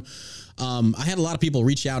Instagram. I had a lot of people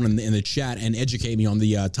reach out in the chat and educate me on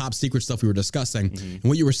the top secret stuff we were discussing. And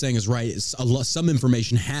what you were saying is right. Some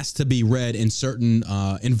information has to be read in certain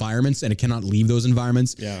environments, and it cannot leave those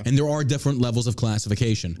environments. Yeah. And there are different levels of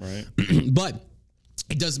classification. Right. But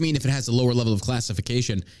it does mean if it has a lower level of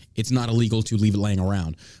classification, it's not illegal to leave it laying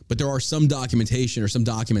around. But there are some documentation or some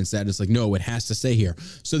documents that it's like, no, it has to stay here.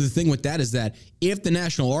 So the thing with that is that if the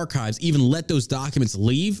National Archives even let those documents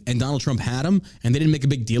leave and Donald Trump had them and they didn't make a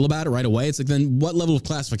big deal about it right away, it's like, then what level of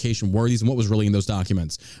classification were these and what was really in those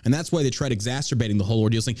documents? And that's why they tried exacerbating the whole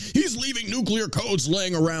ordeal, saying he's leaving nuclear codes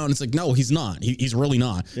laying around. It's like, no, he's not. He's really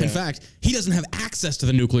not. Yeah. In fact, he doesn't have access to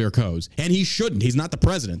the nuclear codes, and he shouldn't. He's not the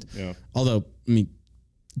president. Yeah. Although, I mean,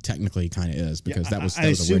 technically kind of is because that was I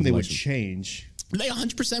assume they would change. They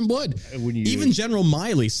 100% would. When Even General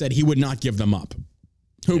Miley said he would not give them up.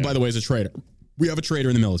 Who, by the way, is a traitor. We have a traitor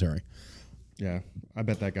in the military. Yeah. I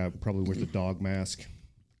bet that guy probably wears a dog mask.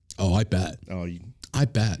 Oh, I bet. I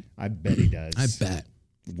bet. I bet he does. I bet.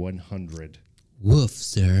 100. Woof,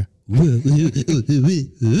 sir. Woof, woof,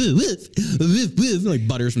 woof, woof, like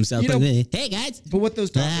Butters from South Park. Hey, guys. But what those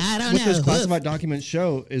classified documents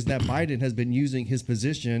show is that Biden has been using his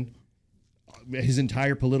position, his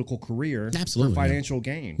entire political career for financial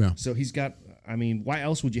gain. Yeah. So he's got, I mean, why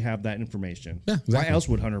else would you have that information? Yeah, exactly. Why else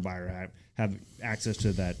would Hunter Biden have access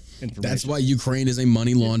to that information? That's why Ukraine is a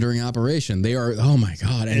money laundering operation. They are, oh my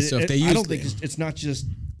God. And so if they use... I don't think it's not just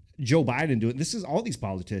Joe Biden doing it. This is all these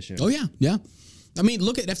politicians. Oh, yeah, yeah. I mean,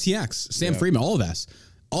 look at FTX, Sam Friedman, all of us.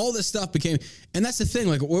 All this stuff became, and that's the thing.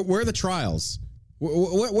 Like, where are the trials?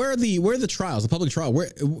 Where are the trials? The public trial?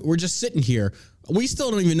 We're just sitting here. We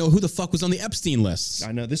still don't even know who the fuck was on the Epstein lists.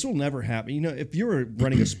 I know this will never happen. You know, if you were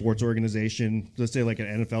running a sports organization, let's say like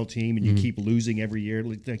an NFL team, and you keep losing every year,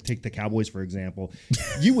 like take the Cowboys for example,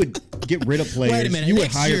 you would get rid of players. Wait a minute,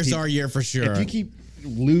 next year's our year for sure. If you keep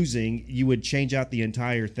losing, you would change out the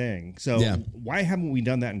entire thing. So why haven't we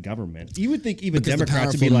done that in government? You would think even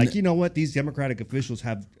Democrats would be like, you know what, these Democratic officials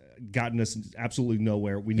have gotten us absolutely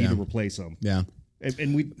nowhere. We need to replace them. Yeah.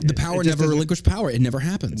 And the power never relinquished power. It never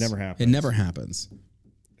happens. It never happens. It never happens.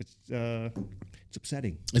 It's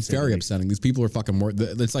upsetting. It's very upsetting. These people are fucking more.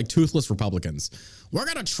 It's like toothless Republicans. We're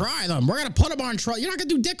gonna try them. We're gonna put them on trial. You're not gonna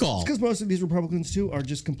do dick all. Because most of these Republicans too are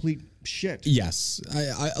just complete shit. Yes.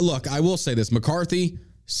 Look. I will say this. McCarthy,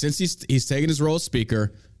 since he's taken his role as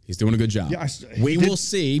speaker, he's doing a good job. Yeah, we will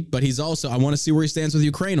see. But he's also. I want to see where he stands with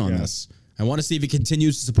Ukraine on this. I want to see if he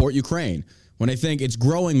continues to support Ukraine. When I think it's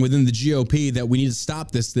growing within the GOP that we need to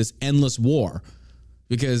stop this endless war,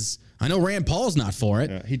 because I know Rand Paul's not for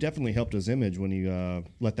it. He definitely helped his image when he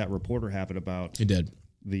let that reporter have it about. He did.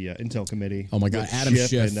 The Intel committee. Oh my God, Adam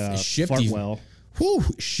Schiff. And Fartwell.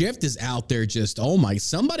 Shift is out there just, oh my,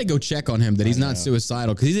 somebody go check on him that he's not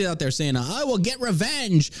suicidal, because he's out there saying, I will get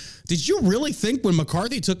revenge. Did you really think when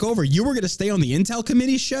McCarthy took over, you were going to stay on the Intel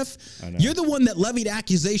Committee, Schiff? You're the one that levied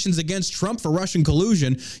accusations against Trump for Russian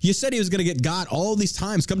collusion. You said he was going to get got all these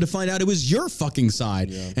times. Come to find out it was your fucking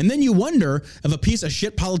side. Yeah. And then you wonder if a piece of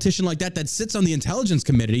shit politician like that sits on the Intelligence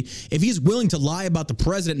Committee, if he's willing to lie about the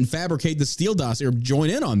president and fabricate the Steele dossier or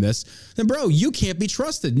join in on this, then bro, you can't be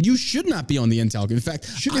trusted. You should not be on the Intel. In fact,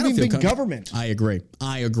 shouldn't even be government. I agree.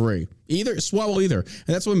 Either swallow either. And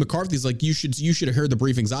that's why McCarthy's like, you should have heard the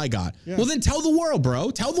briefings I got. Yeah. Well, then tell the world,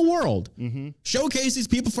 bro. Tell the world. Mm-hmm. Showcase these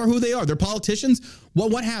people for who they are. They're politicians. Well,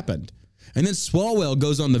 what happened? And then Swalwell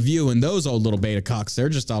goes on The View, and those old little beta cocks, they're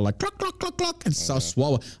just all like, cluck, cluck, cluck, cluck. And so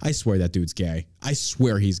Swalwell, I swear that dude's gay. I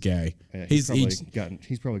swear he's gay. Yeah, he's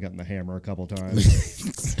probably gotten the hammer a couple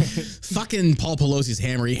times. Fucking Paul Pelosi's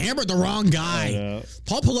hammer. He hammered the wrong guy.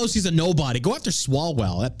 Paul Pelosi's a nobody. Go after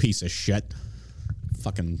Swalwell, that piece of shit.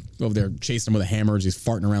 Fucking over there chasing him with a hammer as he's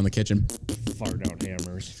farting around the kitchen. Fart out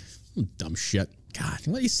hammers. Dumb shit. God,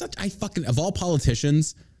 he's such, of all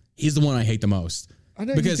politicians, he's the one I hate the most. I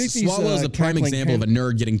know, because Swalwell is a prime example of a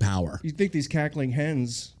nerd getting power. You think these cackling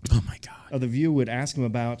hens of The View would ask him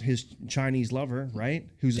about his Chinese lover, right?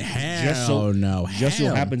 Who's just so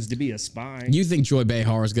happens to be a spy. You think Joy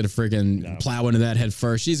Behar is going to freaking plow into that head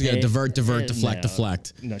first? She's going to divert,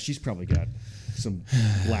 deflect. No, she's probably got some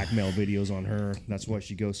blackmail videos on her. That's why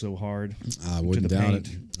she goes so hard. I wouldn't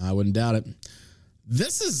doubt it.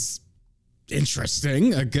 This is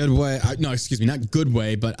interesting. A good way. No, excuse me, not good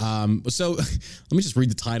way, but so let me just read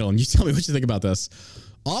the title and you tell me what you think about this.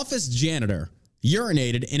 Office janitor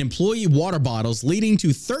urinated in employee water bottles, leading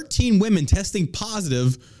to 13 women testing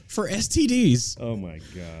positive for STDs. Oh my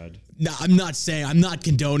God. No, I'm not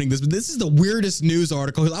condoning this, but this is the weirdest news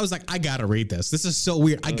article. I was like, I gotta read this. This is so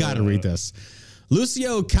weird. I gotta read this.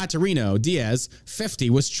 Lucio Catarino Diaz, 50,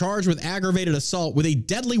 was charged with aggravated assault with a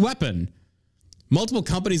deadly weapon. Multiple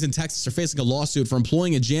companies in Texas are facing a lawsuit for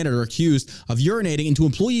employing a janitor accused of urinating into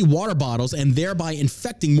employee water bottles and thereby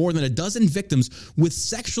infecting more than a dozen victims with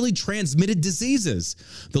sexually transmitted diseases.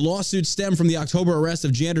 The lawsuit stemmed from the October arrest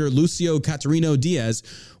of janitor Lucio Catarino Diaz,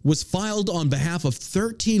 was filed on behalf of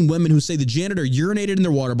 13 women who say the janitor urinated in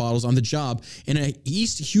their water bottles on the job in a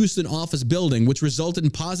East Houston office building, which resulted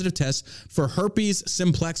in positive tests for herpes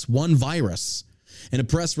simplex 1 virus. In a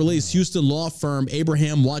press release, Houston law firm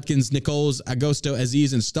Abraham, Watkins, Nichols, Agosto,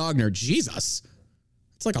 Aziz, and Stogner. Jesus.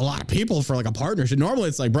 It's like a lot of people for like a partnership. Normally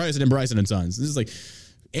it's like Bryson and Sons. This is like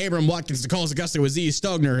Abraham, Watkins, Nichols, Agosto, Aziz,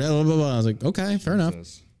 Stogner. Blah, blah, blah. I was like, okay, fair enough.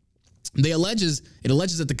 It alleges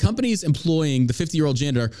that the companies employing the 50-year-old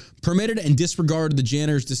janitor permitted and disregarded the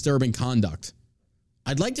janitor's disturbing conduct.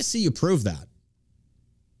 I'd like to see you prove that.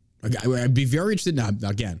 I'd be very interested. Now,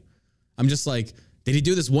 again, I'm just like, did he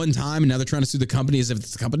do this one time and now they're trying to sue the company as if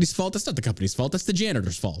it's the company's fault? That's not the company's fault. That's the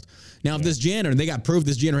janitor's fault. Now, if this janitor, they got proof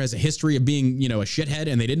this janitor has a history of being, a shithead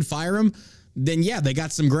and they didn't fire him, then yeah, they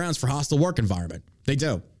got some grounds for hostile work environment. They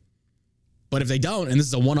do. But if they don't, and this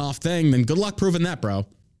is a one-off thing, then good luck proving that, bro.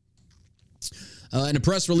 In a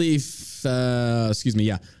press release, the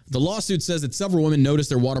lawsuit says that several women noticed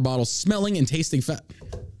their water bottles smelling and tasting fat.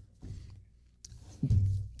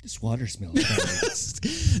 This water smells bad.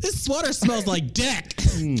 This water smells like dick.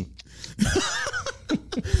 Taste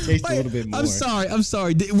a little bit more. I'm sorry.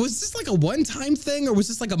 Was this like a one-time thing or was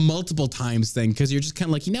this like a multiple times thing? Because you're just kind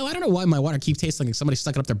of like, I don't know why my water keeps tasting like somebody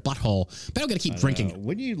stuck it up their butthole, but I'm going to keep drinking it.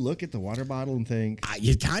 When you look at the water bottle and think...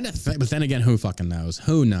 you kind of think, but then again, who fucking knows?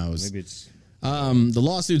 Who knows? Maybe it's... the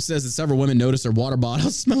lawsuit says that several women noticed their water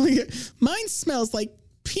bottles smelling it. Mine smells like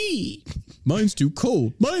pee. Mine's too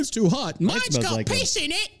cold. Mine's too hot. Mine's got like piss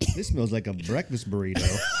in it. This smells like a breakfast burrito.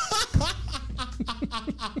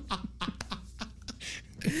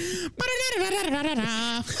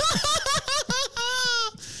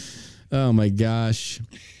 Oh my gosh.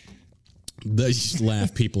 They just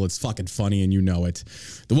laugh, people. It's fucking funny and you know it.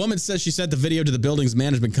 The woman says she sent the video to the building's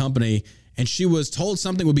management company and she was told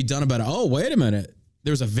something would be done about it. Oh, wait a minute.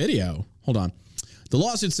 There's a video. Hold on. The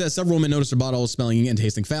lawsuit says several women noticed her bottles smelling and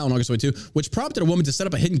tasting foul on August 22, which prompted a woman to set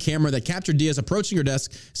up a hidden camera that captured Diaz approaching her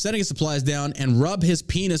desk, setting his supplies down, and rub his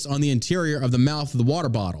penis on the interior of the mouth of the water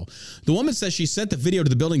bottle. The woman says she sent the video to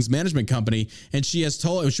the building's management company, and she was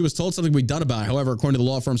told something would be done about it. However, according to the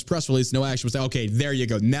law firm's press release, no action was taken. Okay, there you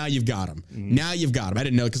go. Now you've got him. Now you've got him. I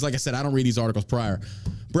didn't know, because like I said, I don't read these articles prior.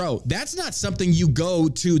 Bro, that's not something you go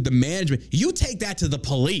to the management. You take that to the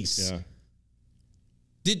police. Yeah.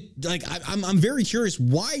 I'm very curious.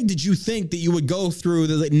 Why did you think that you would go through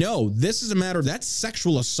no, this is a matter that's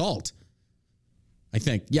sexual assault. I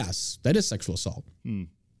think, yes, that is sexual assault.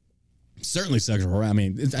 Certainly sexual. I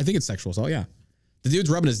mean, I think it's sexual assault, yeah. The dude's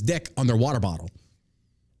rubbing his dick on their water bottle.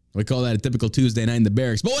 We call that a typical Tuesday night in the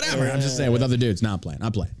barracks. But whatever, I'm just saying, with other dudes. Not playing.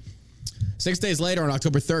 6 days later, on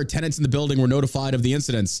October 3rd, tenants in the building were notified of the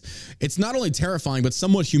incidents. It's not only terrifying, but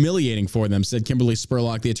somewhat humiliating for them, said Kimberly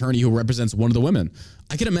Spurlock, the attorney who represents one of the women.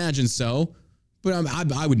 I can imagine so, but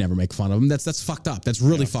I would never make fun of him. That's fucked up. That's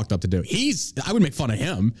really fucked up to do. I would make fun of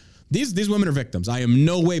him. These women are victims. I am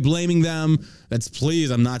no way blaming them.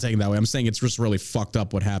 I'm not taking it that way. I'm saying it's just really fucked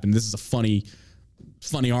up what happened. This is a funny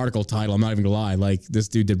article title. I'm not even gonna lie. Like, this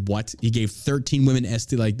dude did what? He gave 13 women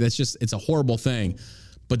ST. Like, it's a horrible thing.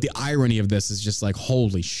 But the irony of this is just like,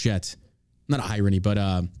 holy shit. Not irony,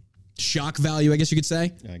 but shock value, I guess you could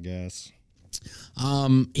say. I guess.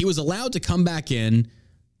 He was allowed to come back in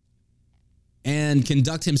and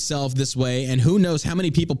conduct himself this way, and who knows how many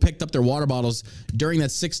people picked up their water bottles during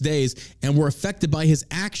that 6 days and were affected by his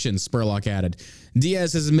actions, Spurlock added.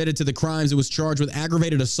 Diaz has admitted to the crimes and was charged with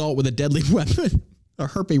aggravated assault with a deadly weapon. A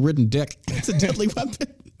herpes-ridden dick. It's a deadly weapon.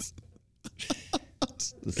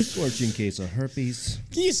 The scorching case of herpes.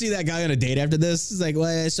 Can you see that guy on a date after this? It's like,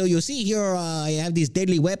 well, so you see here, I have this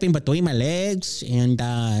deadly weapon between my legs, and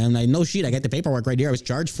I no shit, I got the paperwork right here. I was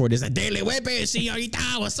charged for it. It's a deadly weapon,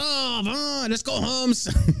 señorita. What's up? Let's go home.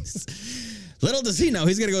 Little does he know,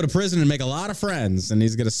 he's gonna go to prison and make a lot of friends, and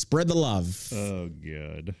he's gonna spread the love. Oh,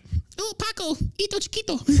 good. Oh, Paco, ito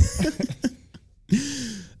chiquito.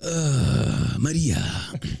 Maria.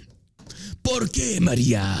 ¿Por qué,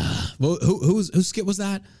 Maria? Whose skit was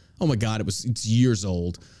that? Oh my God, it's years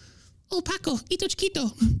old. Oh, Paco, ito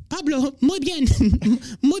chiquito. Pablo, muy bien.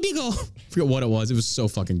 Muy bigo. I forget what it was. It was so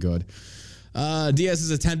fucking good. Diaz has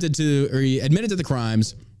admitted to the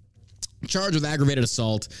crimes, charged with aggravated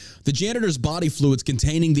assault. The janitor's body fluids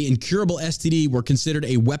containing the incurable STD were considered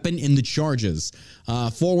a weapon in the charges.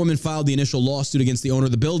 4 women filed the initial lawsuit against the owner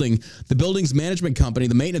of the building's management company,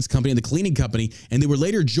 the maintenance company, and the cleaning company, and they were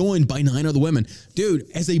later joined by 9 other women. Dude,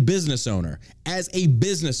 as a business owner,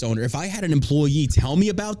 if I had an employee tell me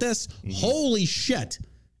about this, holy shit.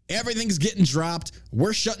 Everything's getting dropped.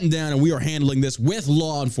 We're shutting down, and we are handling this with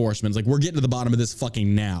law enforcement. Like, we're getting to the bottom of this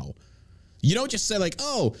fucking now. You don't just say like,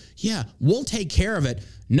 oh, yeah, we'll take care of it.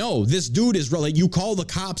 No, this dude is like, you call the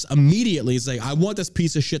cops immediately. It's like, I want this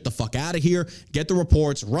piece of shit the fuck out of here. Get the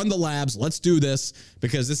reports, run the labs. Let's do this.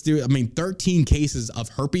 Because this dude, 13 cases of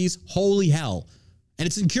herpes. Holy hell. And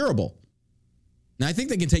it's incurable. Now, I think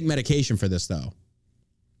they can take medication for this, though.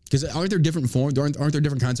 Because aren't there different forms? Aren't there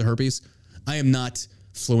different kinds of herpes? I am not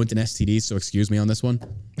fluent in STDs, so excuse me on this one.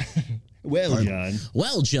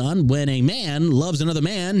 Well, John, when a man loves another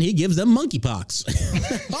man, he gives them monkeypox.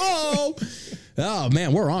 Oh,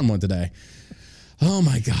 man, we're on one today. Oh,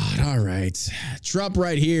 my God. All right. Trump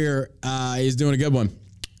right here is doing a good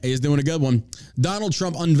one. Donald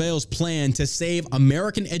Trump unveils plan to save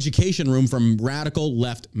American education room from radical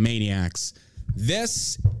left maniacs.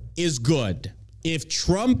 This is good. If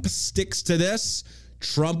Trump sticks to this,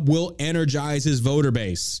 Trump will energize his voter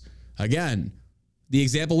base. Again, the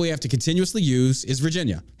example we have to continuously use is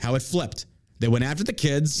Virginia, how it flipped. They went after the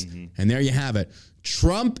kids, and there you have it.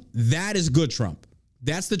 Trump, that is good Trump.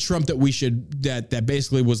 That's the Trump that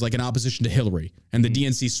basically was like an opposition to Hillary and the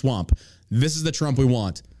DNC swamp. This is the Trump we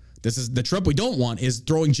want. This is the Trump we don't want is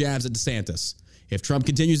throwing jabs at DeSantis. If Trump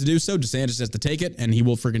continues to do so, DeSantis has to take it, and he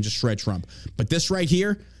will freaking just shred Trump. But this right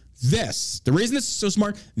here, the reason this is so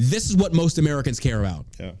smart, this is what most Americans care about.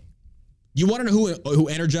 Yeah. You want to know who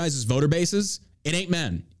energizes voter bases? It ain't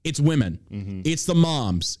men. It's women. It's the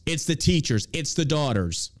moms. It's the teachers. It's the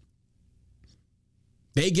daughters.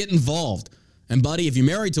 They get involved. And, buddy, if you're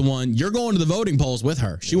married to one, you're going to the voting polls with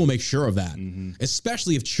her. She will make sure of that,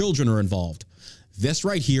 especially if children are involved. This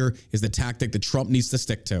right here is the tactic that Trump needs to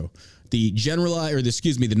stick to. The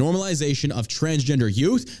normalization of transgender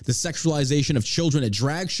youth, the sexualization of children at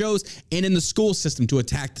drag shows, and in the school system to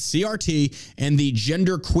attack the CRT and the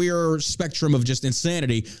gender queer spectrum of just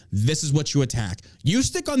insanity. This is what you attack. You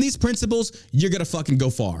stick on these principles, you're going to fucking go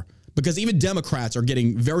far. Because even Democrats are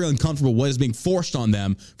getting very uncomfortable with what is being forced on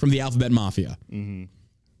them from the alphabet mafia.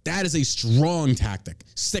 That is a strong tactic.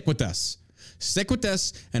 Stick with this. Stick with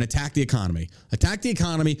this and attack the economy. Attack the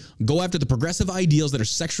economy. Go after the progressive ideals that are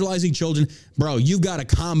sexualizing children. Bro, you've got a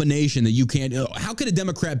combination that you can't. How could a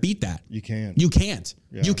Democrat beat that? You can't. You can't.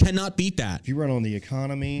 Yeah. You cannot beat that. If you run on the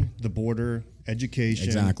economy, the border, education.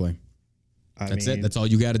 Exactly. That's it. That's all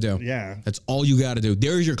you got to do. Yeah. That's all you got to do.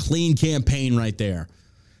 There's your clean campaign right there.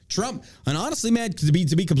 Trump, and honestly, man, to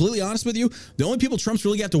be completely honest with you, the only people Trump's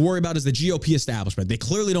really got to worry about is the GOP establishment. They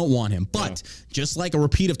clearly don't want him. But just like a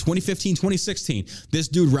repeat of 2015, 2016, this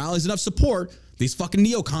dude rallies enough support, these fucking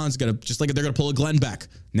neocons they're gonna pull a Glenn Beck.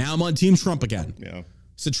 Now I'm on Team Trump again. Yeah.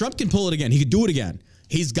 So Trump can pull it again. He could do it again.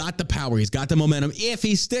 He's got the power. He's got the momentum if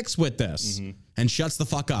he sticks with this and shuts the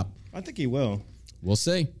fuck up. I think he will. We'll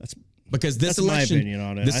see. Because this That's election, my opinion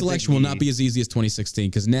on it. this election will not be as easy as 2016.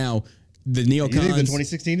 Because now the neocons. You think the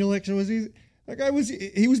 2016 election was easy? That guy was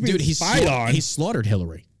being spied on. He slaughtered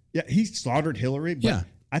Hillary. Yeah, he slaughtered Hillary. But Yeah.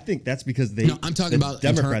 I think that's because I'm talking about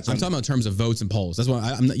Democrats. I'm talking about in terms of votes and polls. That's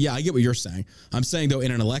why I get what you're saying. I'm saying though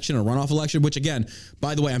in an election, a runoff election, which again,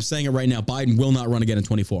 by the way, I'm saying it right now. Biden will not run again in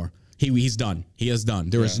 24. He's done. He is done.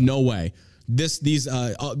 There is no way.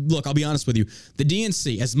 Look, I'll be honest with you. The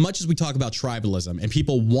DNC, as much as we talk about tribalism and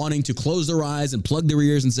people wanting to close their eyes and plug their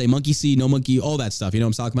ears and say monkey see, no monkey, all that stuff, you know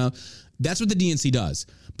what I'm talking about? That's what the DNC does.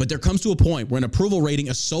 But there comes to a point where an approval rating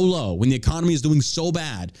is so low, when the economy is doing so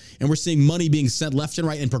bad, and we're seeing money being sent left and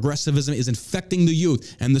right, and progressivism is infecting the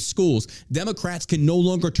youth and the schools, Democrats can no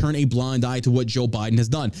longer turn a blind eye to what Joe Biden has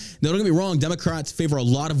done. Now, don't get me wrong, Democrats favor a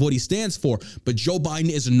lot of what he stands for, but Joe Biden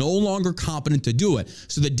is no longer competent to do it.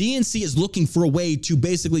 So the DNC is looking for a way to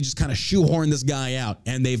basically just kind of shoehorn this guy out,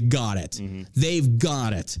 and they've got it. They've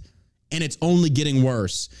got it. And it's only getting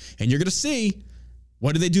worse. And you're going to see,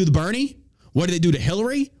 what do they do to Bernie? What do they do to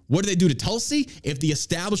Hillary? What do they do to Tulsi? If the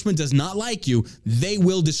establishment does not like you, they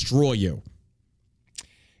will destroy you.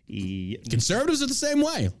 Yeah. Conservatives are the same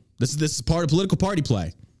way. This is part of political party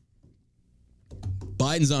play.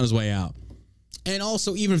 Biden's on his way out. And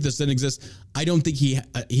also, even if this didn't exist, I don't think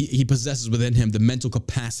he possesses within him the mental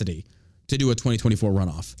capacity to do a 2024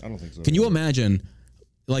 runoff. I don't think so. Can you imagine,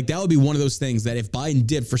 like, that would be one of those things that if Biden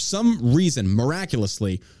did, for some reason,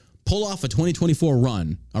 miraculously, pull off a 2024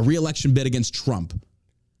 run, a re-election bid against Trump,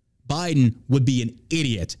 Biden would be an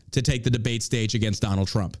idiot to take the debate stage against Donald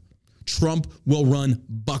Trump. Trump will run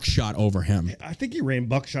buckshot over him. I think he ran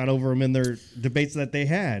buckshot over him in their debates that they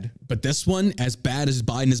had. But this one, as bad as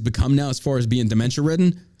Biden has become now as far as being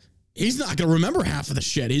dementia-ridden, he's not going to remember half of the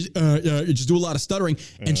shit. He's just do a lot of stuttering.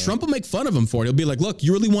 And Trump will make fun of him for it. He'll be like, look,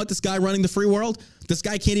 you really want this guy running the free world? This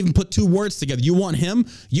guy can't even put two words together. You want him?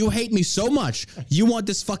 You hate me so much. You want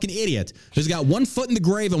this fucking idiot who's got one foot in the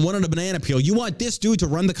grave and one on a banana peel. You want this dude to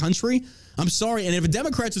run the country? I'm sorry. And if a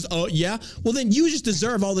Democrat says, oh, yeah, well, then you just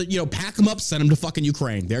deserve all the, pack him up, send him to fucking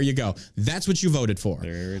Ukraine. There you go. That's what you voted for.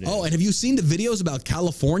 There it is. Oh, and have you seen the videos about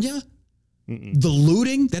California? The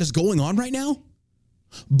looting that is going on right now?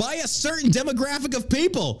 By a certain demographic of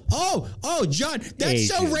people. Oh, John, that's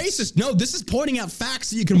so racist. No, this is pointing out facts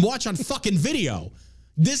that you can watch on fucking video.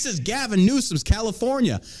 This is Gavin Newsom's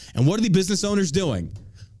California. And what are the business owners doing?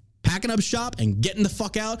 Packing up shop and getting the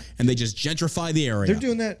fuck out, and they just gentrify the area. They're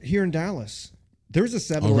doing that here in Dallas. There was a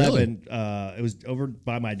 7-Eleven. It was over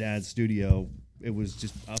by my dad's studio. It was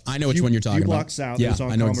just I know which one you're talking about. Blocks out. Yeah,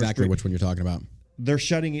 I know exactly which one you're talking about. They're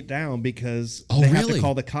shutting it down because they have to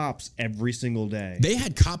call the cops every single day. They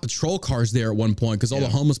had cop patrol cars there at one point because all the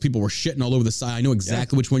homeless people were shitting all over the side. I know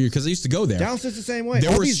exactly which one because I used to go there. Dallas is the same way.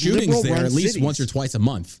 There were shootings there at least once or twice a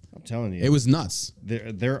month. I'm telling you. It was nuts.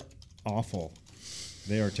 They're awful.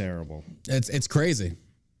 They are terrible. It's crazy.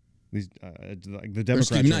 These like the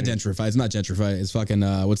Democrats. Not gentrified. It's not gentrified. It's fucking.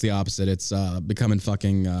 What's the opposite? It's becoming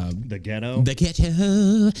fucking. The ghetto. The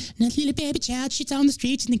ghetto. Not little baby child. She's on the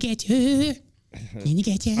streets in the ghetto. I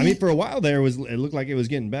mean, for a while there, it looked like it was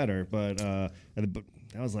getting better, but that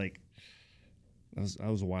was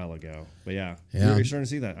a while ago. But yeah. You're starting to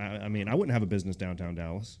see that. I mean, I wouldn't have a business downtown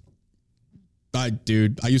Dallas.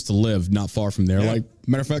 Dude, I used to live not far from there. Yeah. Like,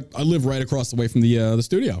 matter of fact, I live right across the way from the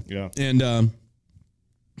studio. Yeah. And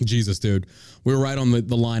Jesus, dude, we were right on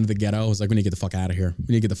the line of the ghetto. I was like, we need to get the fuck out of here.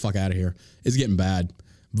 We need to get the fuck out of here. It's getting bad.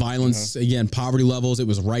 Violence, again, poverty levels, it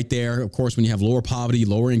was right there. Of course, when you have lower poverty,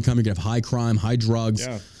 lower income, you're going to have high crime, high drugs.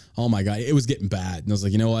 Yeah. Oh, my God. It was getting bad. And I was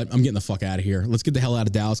like, you know what? I'm getting the fuck out of here. Let's get the hell out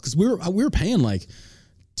of Dallas. Because we were paying like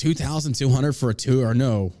 $2,200 for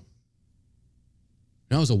no,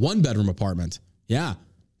 it was a one-bedroom apartment. Yeah.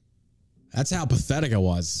 That's how pathetic it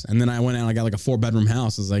was. And then I went out and I got like a 4-bedroom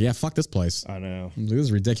house. I was like, yeah, fuck this place. I know. It was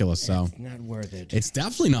ridiculous. So it's not worth it. It's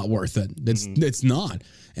definitely not worth it. It's not.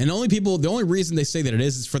 And the only reason they say that it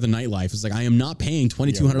is for the nightlife. It's like, I am not paying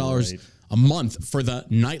 $2,200 a month for the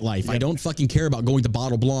nightlife. Yep. I don't fucking care about going to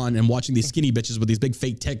Bottle Blonde and watching these skinny bitches with these big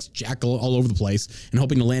fake tits jack all over the place and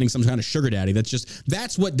hoping to landing some kind of sugar daddy.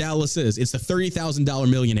 That's what Dallas is. It's the $30,000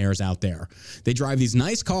 millionaires out there. They drive these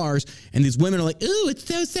nice cars and these women are like, ooh, it's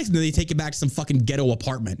so sexy. And then they take it back to some fucking ghetto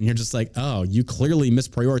apartment. And you're just like, oh, you clearly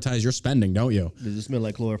misprioritize your spending, don't you? Does it smell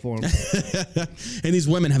like chloroform? And these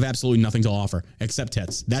women have absolutely nothing to offer except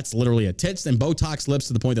tits. That's literally it. Tits and Botox lips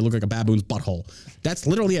to the point they look like a baboon's butthole. That's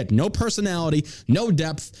literally it. No personality, no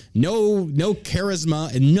depth, no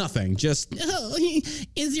charisma, and nothing. Just, oh,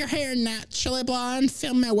 is your hair naturally blonde?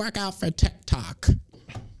 Film my workout for TikTok.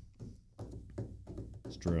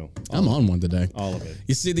 It's true. I'm on one today. All of it.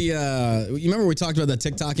 You see you remember we talked about that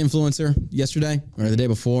TikTok influencer yesterday or the day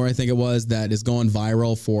before, I think it was, that is going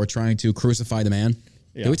viral for trying to crucify the man?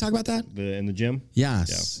 Yeah. Did we talk about that? In the gym?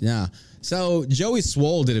 Yes. Yeah. So Joey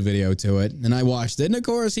Swole did a video to it, and I watched it. And of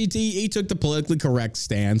course, he took the politically correct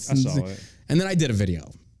stance. I saw it. And then I did a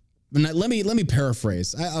video. And let me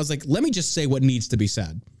paraphrase. I was like, let me just say what needs to be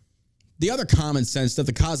said. The other common sense stuff,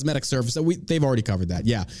 the cosmetic surface, they've already covered that.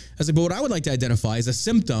 Yeah. I was like, but what I would like to identify is a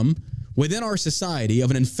symptom within our society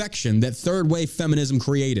of an infection that third wave feminism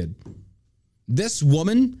created. This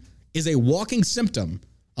woman is a walking symptom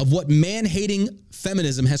of what man-hating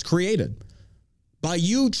feminism has created. By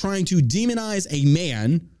you trying to demonize a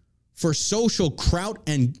man for social clout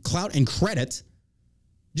and credit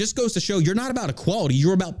just goes to show you're not about equality,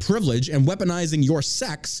 you're about privilege and weaponizing your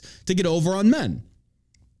sex to get over on men.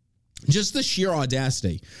 Just the sheer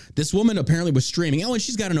audacity. This woman apparently was streaming. Oh, and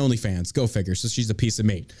she's got an OnlyFans. Go figure. So she's a piece of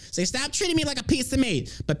meat. Say, stop treating me like a piece of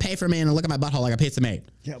meat, but pay for me and look at my butthole like a piece of meat.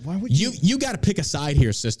 Yeah, why would you got to pick a side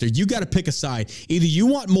here, sister. You got to pick a side. Either you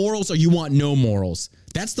want morals or you want no morals.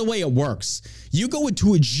 That's the way it works. You go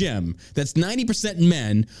into a gym that's 90%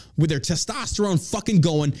 men with their testosterone fucking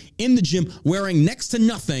going in the gym wearing next to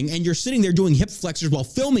nothing, and you're sitting there doing hip flexors while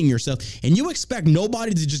filming yourself, and you expect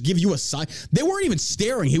nobody to just give you a side. They weren't even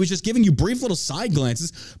staring. He was just giving you brief little side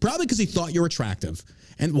glances, probably because he thought you were attractive.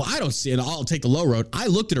 And well, I don't see it. I'll take the low road. I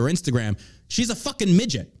looked at her Instagram. She's a fucking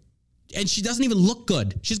midget. And she doesn't even look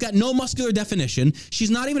good. She's got no muscular definition.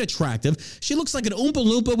 She's not even attractive. She looks like an Oompa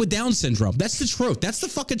Loompa with Down syndrome. That's the truth. That's the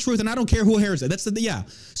fucking truth. And I don't care who hears it. That's the, yeah.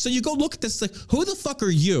 So you go look at this, like, who the fuck are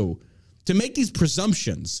you to make these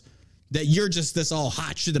presumptions that you're just this all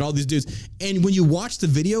hot shit that all these dudes. And when you watch the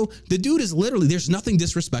video, the dude is literally, there's nothing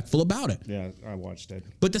disrespectful about it. Yeah, I watched it.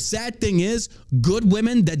 But the sad thing is, good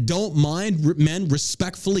women that don't mind men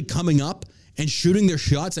respectfully coming up and shooting their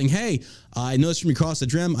shot, saying, hey, I noticed from across the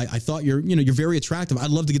gym, I thought you're very attractive. I'd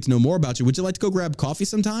love to get to know more about you. Would you like to go grab coffee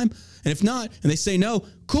sometime? And if not, and they say no,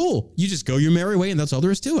 cool. You just go your merry way, and that's all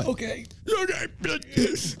there is to it. Okay.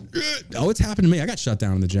 Oh, it's happened to me. I got shut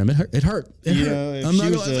down in the gym. It hurt. It hurt. If I'm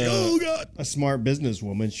not going oh, God. A smart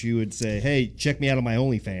businesswoman, she would say, hey, check me out on my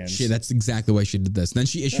OnlyFans. That's exactly why she did this. Then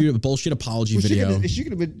she issued a bullshit apology video. She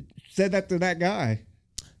could have said that to that guy.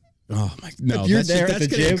 Oh my no! That's going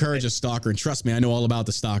to encourage a stalker, and trust me, I know all about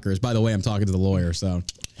the stalkers. By the way, I'm talking to the lawyer, so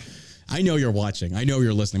I know you're watching. I know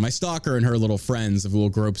you're listening. My stalker and her little friends of little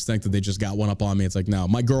groups think that they just got one up on me. It's like, no,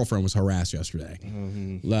 my girlfriend was harassed yesterday.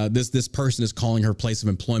 Mm-hmm. This person is calling her place of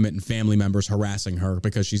employment and family members harassing her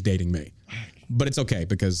because she's dating me. But it's okay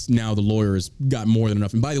because now the lawyer has got more than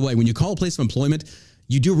enough. And by the way, when you call a place of employment,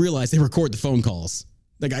 you do realize they record the phone calls.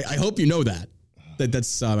 Like I hope you know that.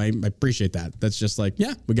 That's I appreciate that. That's just like,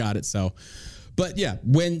 yeah, we got it. So, but yeah,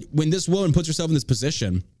 when this woman puts herself in this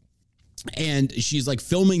position and she's like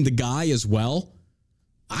filming the guy as well,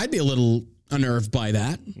 I'd be a little unnerved by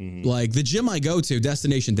that. Mm-hmm. Like the gym I go to,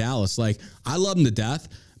 Destination Dallas, like I love them to death,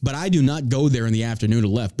 but I do not go there in the afternoon to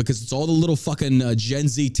lift because it's all the little fucking Gen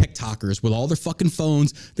Z TikTokers with all their fucking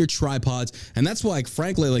phones, their tripods. And that's why, like,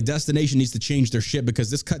 frankly, like Destination needs to change their shit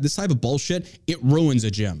because this type of bullshit, it ruins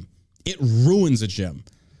a gym. It ruins a gym.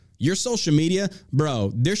 Your social media,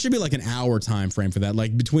 bro, there should be like an hour time frame for that.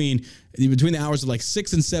 Like between the hours of like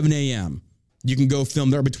 6 and 7 a.m., you can go film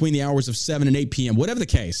there between the hours of 7 and 8 p.m., whatever the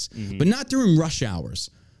case, but not during rush hours.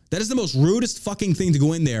 That is the most rudest fucking thing to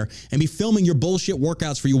go in there and be filming your bullshit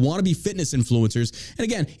workouts for you wannabe fitness influencers. And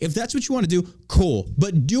again, if that's what you want to do, cool.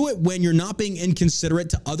 But do it when you're not being inconsiderate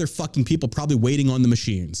to other fucking people probably waiting on the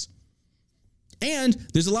machines. And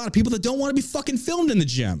there's a lot of people that don't want to be fucking filmed in the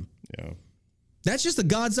gym. Yeah. That's just the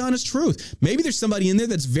God's honest truth. Maybe there's somebody in there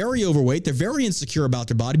that's very overweight. They're very insecure about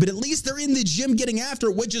their body, but at least they're in the gym getting after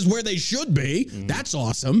it, which is where they should be. Mm-hmm. That's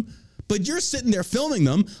awesome. But you're sitting there filming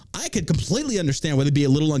them. I could completely understand why they'd be a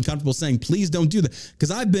little uncomfortable saying, please don't do that. Because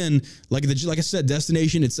I've been, like I said,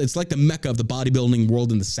 Destination, it's like the mecca of the bodybuilding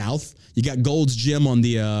world in the South. You got Gold's Gym on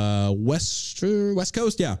the West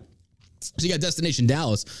Coast, yeah. So you got Destination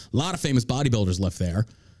Dallas. A lot of famous bodybuilders left there.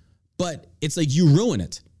 But it's like you ruin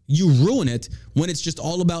it. You ruin it when it's just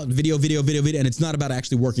all about video, and it's not about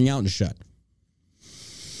actually working out and shit.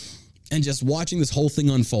 And just watching this whole thing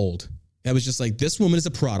unfold, I was just like, this woman is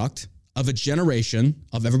a product of a generation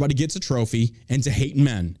of everybody gets a trophy and to hate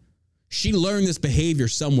men. She learned this behavior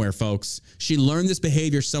somewhere, folks. She learned this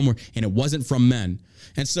behavior somewhere, and it wasn't from men.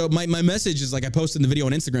 And so my message is like I posted in the video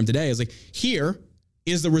on Instagram today is like, here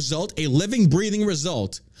is the result, a living, breathing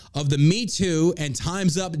result of the Me Too and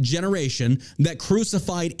Time's Up generation that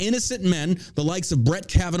crucified innocent men, the likes of Brett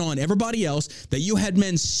Kavanaugh and everybody else, that you had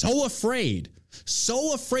men so afraid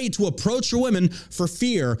to approach your women for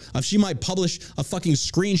fear of she might publish a fucking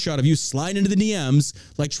screenshot of you sliding into the DMs,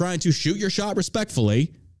 like trying to shoot your shot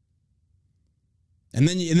respectfully. And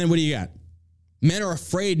then what do you got? Men are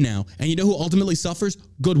afraid now. And you know who ultimately suffers?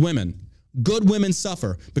 Good women. Good women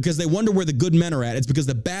suffer because they wonder where the good men are at. It's because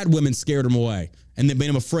the bad women scared them away and they made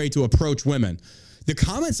them afraid to approach women. The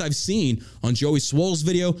comments I've seen on Joey Swole's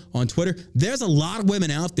video on Twitter, there's a lot of women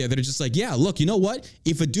out there that are just like, yeah, look, you know what?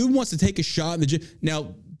 If a dude wants to take a shot in the gym.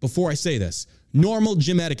 Now, before I say this, normal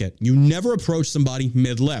gym etiquette, you never approach somebody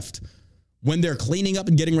mid-lift. When they're cleaning up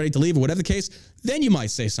and getting ready to leave or whatever the case, then you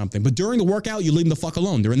might say something. But during the workout, you leave them the fuck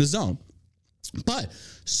alone. They're in the zone. But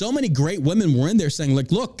so many great women were in there saying,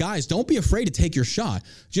 like, look, guys, don't be afraid to take your shot.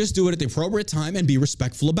 Just do it at the appropriate time and be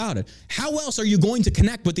respectful about it. How else are you going to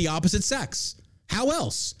connect with the opposite sex? How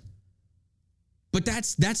else? But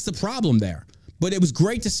that's the problem there. But it was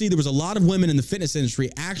great to see there was a lot of women in the fitness industry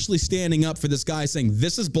actually standing up for this guy saying,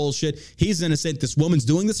 this is bullshit. He's innocent. This woman's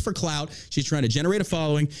doing this for clout. She's trying to generate a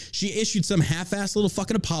following. She issued some half-assed little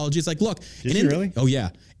fucking apology. It's like, look. Did she really? Oh, yeah.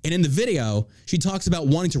 And in the video, she talks about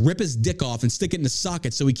wanting to rip his dick off and stick it in the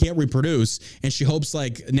socket so he can't reproduce. And she hopes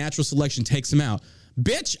like natural selection takes him out.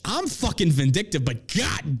 Bitch, I'm fucking vindictive, but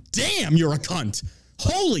god damn, you're a cunt.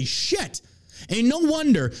 Holy shit. And no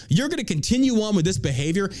wonder you're going to continue on with this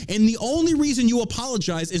behavior. And the only reason you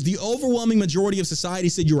apologize is the overwhelming majority of society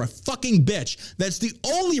said you're a fucking bitch. That's the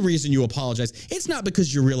only reason you apologize. It's not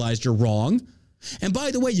because you realized you're wrong. And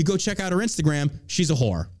by the way, you go check out her Instagram. She's a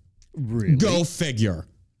whore. Really? Go figure.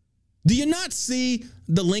 Do you not see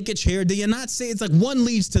the linkage here? Do you not see it's like one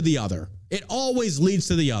leads to the other? It always leads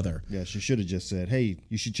to the other. Yeah, she should have just said, hey,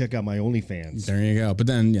 you should check out my OnlyFans. There you go. But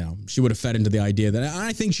then, she would have fed into the idea that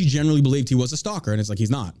I think she generally believed he was a stalker. And it's like, he's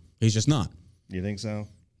not. He's just not. You think so?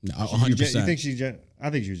 No, 100%. You think I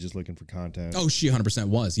think she was just looking for content. Oh, she 100%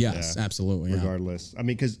 was. Yes, yeah, absolutely. Regardless. Yeah. I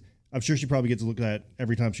mean, because I'm sure she probably gets looked at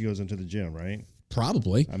every time she goes into the gym, right?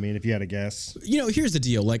 Probably. I mean, if you had to guess. Here's the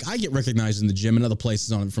deal. Like, I get recognized in the gym and other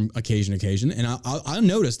places from occasion to occasion, and I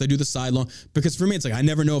notice they do the sidelong, because for me, it's like, I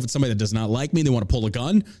never know if it's somebody that does not like me, they want to pull a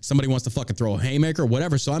gun, somebody wants to fucking throw a haymaker,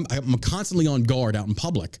 whatever, so I'm constantly on guard out in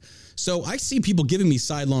public. So I see people giving me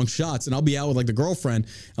sidelong shots, and I'll be out with, like, the girlfriend,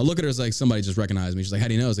 I'll look at her as, like, somebody just recognized me. She's like, how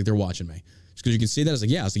do you know? It's like, they're watching me. Because you can see that. I was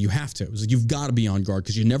like, yeah. So you have to. It was like, you've got to be on guard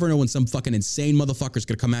because you never know when some fucking insane motherfucker's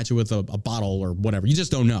going to come at you with a bottle or whatever. You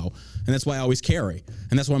just don't know. And that's why I always carry.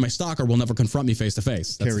 And that's why my stalker will never confront me face to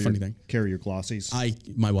face. That's the funny thing. Carry your glossies.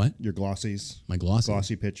 My what? Your glossies. My glossies?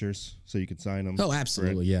 Glossy pictures so you can sign them. Oh,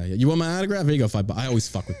 absolutely. Yeah. You want my autograph? Here you go, $5. I always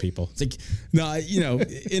fuck with people. It's like, no,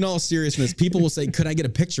 in all seriousness, people will say, could I get a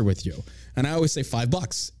picture with you? And I always say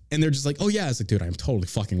 $5. And they're just like, oh, yeah. It's like, dude, I'm totally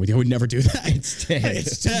fucking with you. I would never do that. It's 10.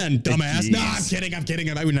 It's 10, dumbass. No, I'm kidding.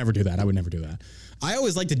 I would never do that. I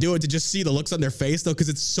always like to do it to just see the looks on their face, though, because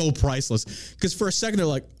it's so priceless. Because for a second, they're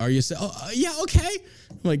like, are you yeah, okay.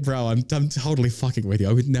 I'm like, bro, I'm totally fucking with you.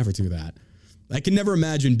 I would never do that. I can never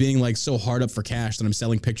imagine being like so hard up for cash that I'm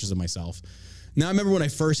selling pictures of myself. Now, I remember when I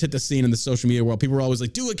first hit the scene in the social media world, people were always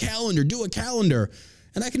like, do a calendar.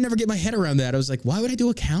 And I could never get my head around that. I was like, why would I do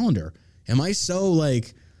a calendar? Am I so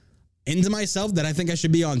like into myself that I think I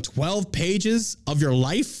should be on 12 pages of your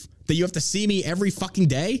life that you have to see me every fucking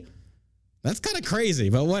day? That's kind of crazy,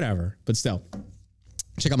 but whatever. But still,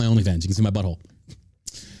 check out my OnlyFans. You can see my butthole.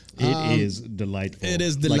 It is delightful. It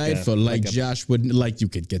is delightful. Like Josh would, like you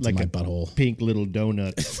could get to my butthole. Pink little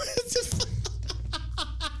donut.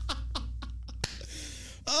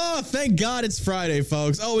 Oh, thank God it's Friday,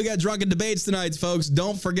 folks. Oh, we got drunken debates tonight, folks.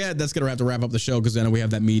 Don't forget, that's going to have to wrap up the show because then we have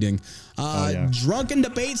that meeting. Drunken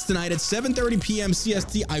debates tonight at 7:30 p.m.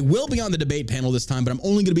 CST. I will be on the debate panel this time, but I'm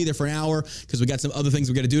only going to be there for an hour because we got some other things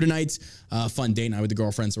we got to do tonight. Fun date night with the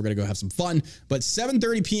girlfriend, so we're going to go have some fun. But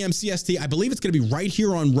 7:30 p.m. CST, I believe it's going to be right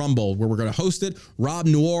here on Rumble where we're going to host it. Rob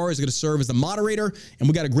Noir is going to serve as the moderator, and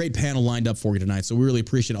we got a great panel lined up for you tonight. So we really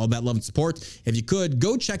appreciate all that love and support. If you could,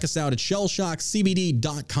 go check us out at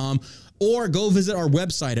shellshockcbd.com. or go visit our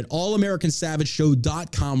website at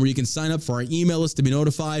allamericансavageshow.com, where you can sign up for our email list to be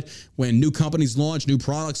notified when new companies launch, new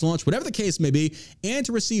products launch, whatever the case may be, and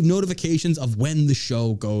to receive notifications of when the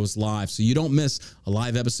show goes live so you don't miss a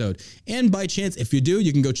live episode. And by chance, if you do,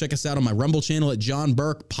 you can go check us out on my Rumble channel at John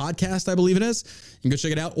Burke Podcast, I believe it is. You can go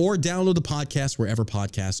check it out or download the podcast wherever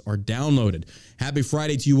podcasts are downloaded. Happy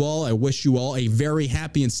Friday to you all. I wish you all a very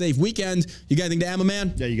happy and safe weekend. You got anything to add, my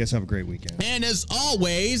man? Yeah, you guys have a great weekend. And as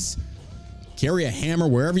always, carry a hammer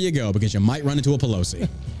wherever you go because you might run into a Pelosi.